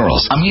 essential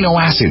minerals, amino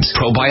acids,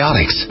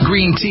 probiotics,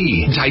 green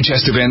tea,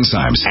 digestive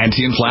enzymes,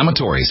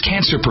 anti-inflammatories,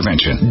 cancer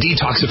prevention,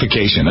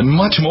 detoxification, and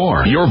much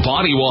more. Your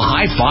body will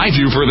high-five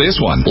you for this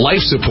one.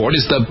 Life Support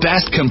is the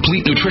best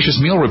complete nutritious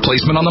meal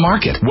replacement on the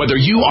market. Whether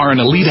you are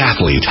an elite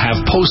athlete,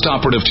 have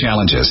post-operative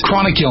challenges,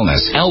 chronic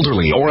illness,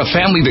 elderly, or a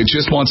family that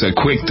just wants a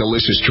quick,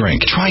 delicious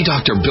drink, try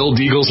Dr. Bill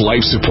Deagle's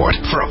Life Support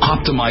for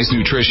optimized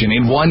nutrition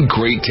in one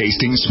great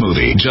tasting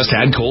smoothie. Just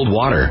add cold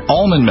water,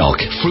 almond milk,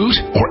 fruit,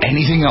 or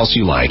anything else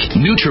you like.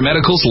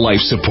 NutriMedical's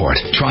Life Support.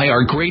 Try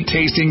our great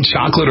tasting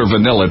chocolate or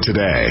vanilla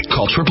today.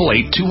 Call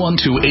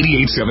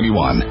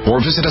 888-212-8871 or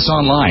visit us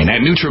online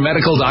at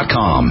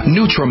NutriMedical.com.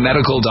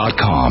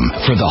 NutriMedical.com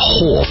for the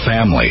whole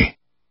family.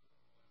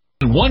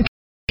 One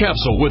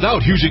capsule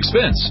without huge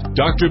expense.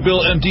 Dr.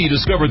 Bill MD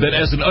discovered that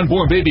as an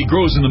unborn baby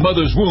grows in the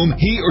mother's womb,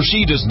 he or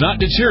she does not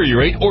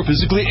deteriorate or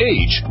physically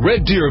age.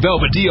 Red Deer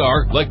Velvet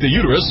DR, like the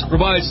uterus,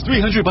 provides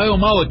 300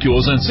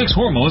 biomolecules and 6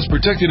 hormones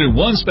protected in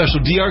one special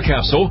DR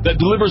capsule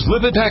that delivers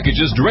lipid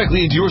packages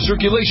directly into your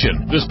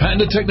circulation. This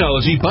patented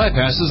technology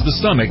bypasses the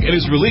stomach and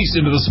is released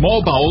into the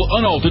small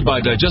bowel unaltered by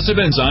digestive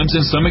enzymes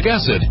and stomach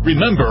acid.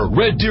 Remember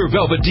Red Deer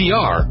Velvet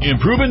DR.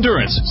 Improve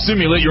endurance,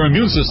 stimulate your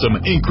immune system,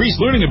 increase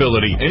learning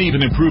ability, and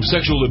even improve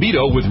sexual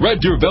libido with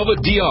Red Deer Velvet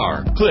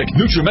DR. Click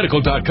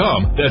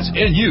NutriMedical.com, that's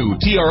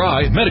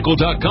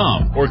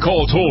NutriMedical.com, or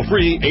call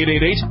toll-free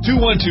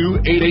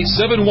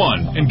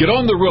 888-212-8871 and get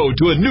on the road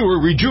to a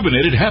newer,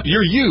 rejuvenated,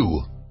 happier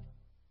you.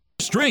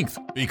 Strength,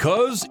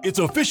 because it's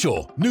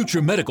official.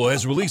 NutriMedical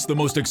has released the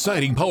most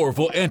exciting,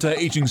 powerful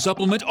anti-aging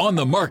supplement on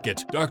the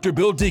market. Dr.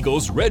 Bill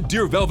Deagle's Red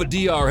Deer Velvet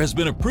DR has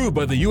been approved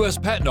by the U.S.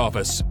 Patent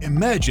Office.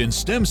 Imagine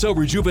stem cell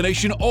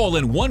rejuvenation all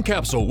in one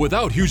capsule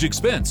without huge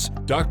expense.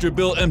 Dr.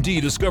 Bill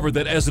MD discovered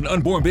that as an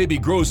unborn baby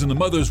grows in the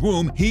mother's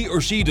womb, he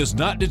or she does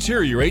not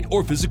deteriorate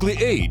or physically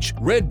age.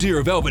 Red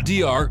Deer Velvet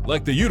DR,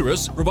 like the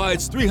uterus,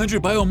 provides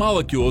 300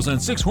 biomolecules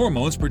and 6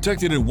 hormones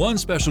protected in one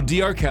special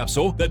DR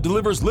capsule that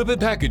delivers lipid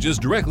packages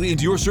directly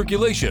into your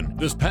circulation.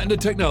 This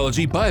patented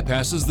technology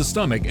bypasses the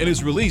stomach and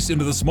is released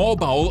into the small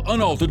bowel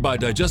unaltered by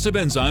digestive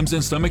enzymes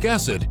and stomach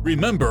acid.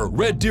 Remember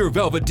Red Deer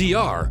Velvet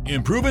DR.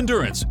 Improve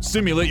endurance,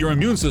 stimulate your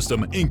immune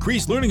system,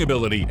 increase learning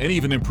ability, and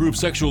even improve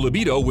sexual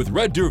libido with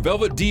Red Deer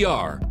Velvet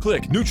DR.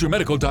 Click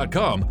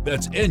NutriMedical.com,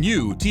 that's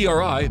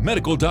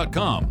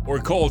NutriMedical.com, or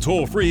call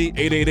toll-free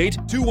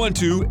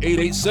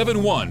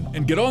 888-212-8871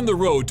 and get on the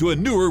road to a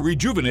newer,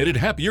 rejuvenated,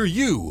 happier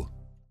you.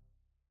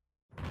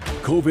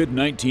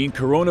 COVID-19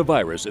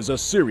 coronavirus is a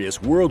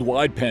serious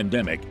worldwide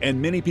pandemic,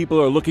 and many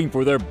people are looking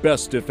for their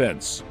best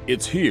defense.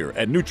 It's here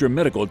at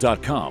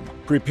NutriMedical.com.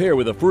 Prepare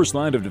with a first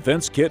line of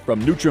defense kit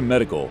from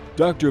NutriMedical.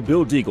 Dr.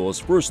 Bill Deagle's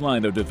first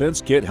line of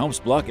defense kit helps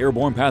block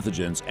airborne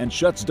pathogens and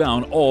shuts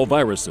down all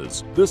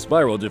viruses. This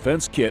viral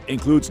defense kit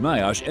includes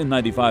NIOSH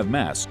N95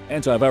 masks,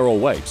 antiviral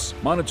wipes,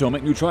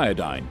 monatomic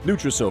nutriodine,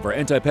 Nutrisilver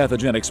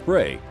antipathogenic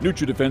spray,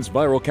 NutriDefense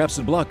viral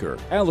capsid blocker,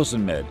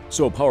 Allison Med,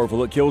 so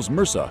powerful it kills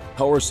MRSA,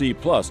 Power C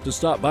Plus to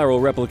stop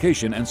viral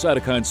replication and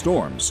cytokine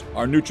storms.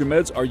 Our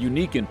NutriMeds are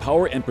unique in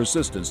power and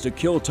persistence to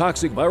kill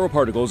toxic viral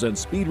particles and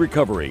speed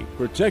recovery.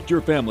 Protect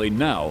your family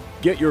now.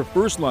 Get your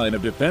first line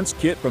of defense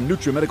kit from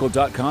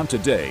NutriMedical.com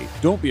today.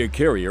 Don't be a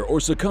carrier or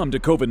succumb to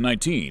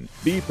COVID-19.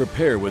 Be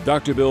prepared with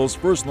Dr. Bill's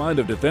first line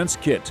of defense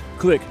kit.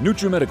 Click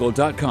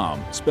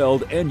NutriMedical.com,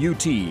 spelled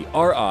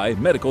N-U-T-R-I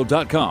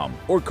Medical.com,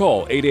 or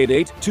call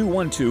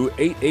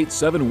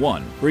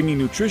 888-212-8871, bringing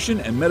nutrition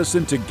and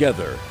medicine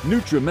together.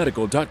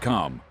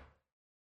 NutriMedical.com.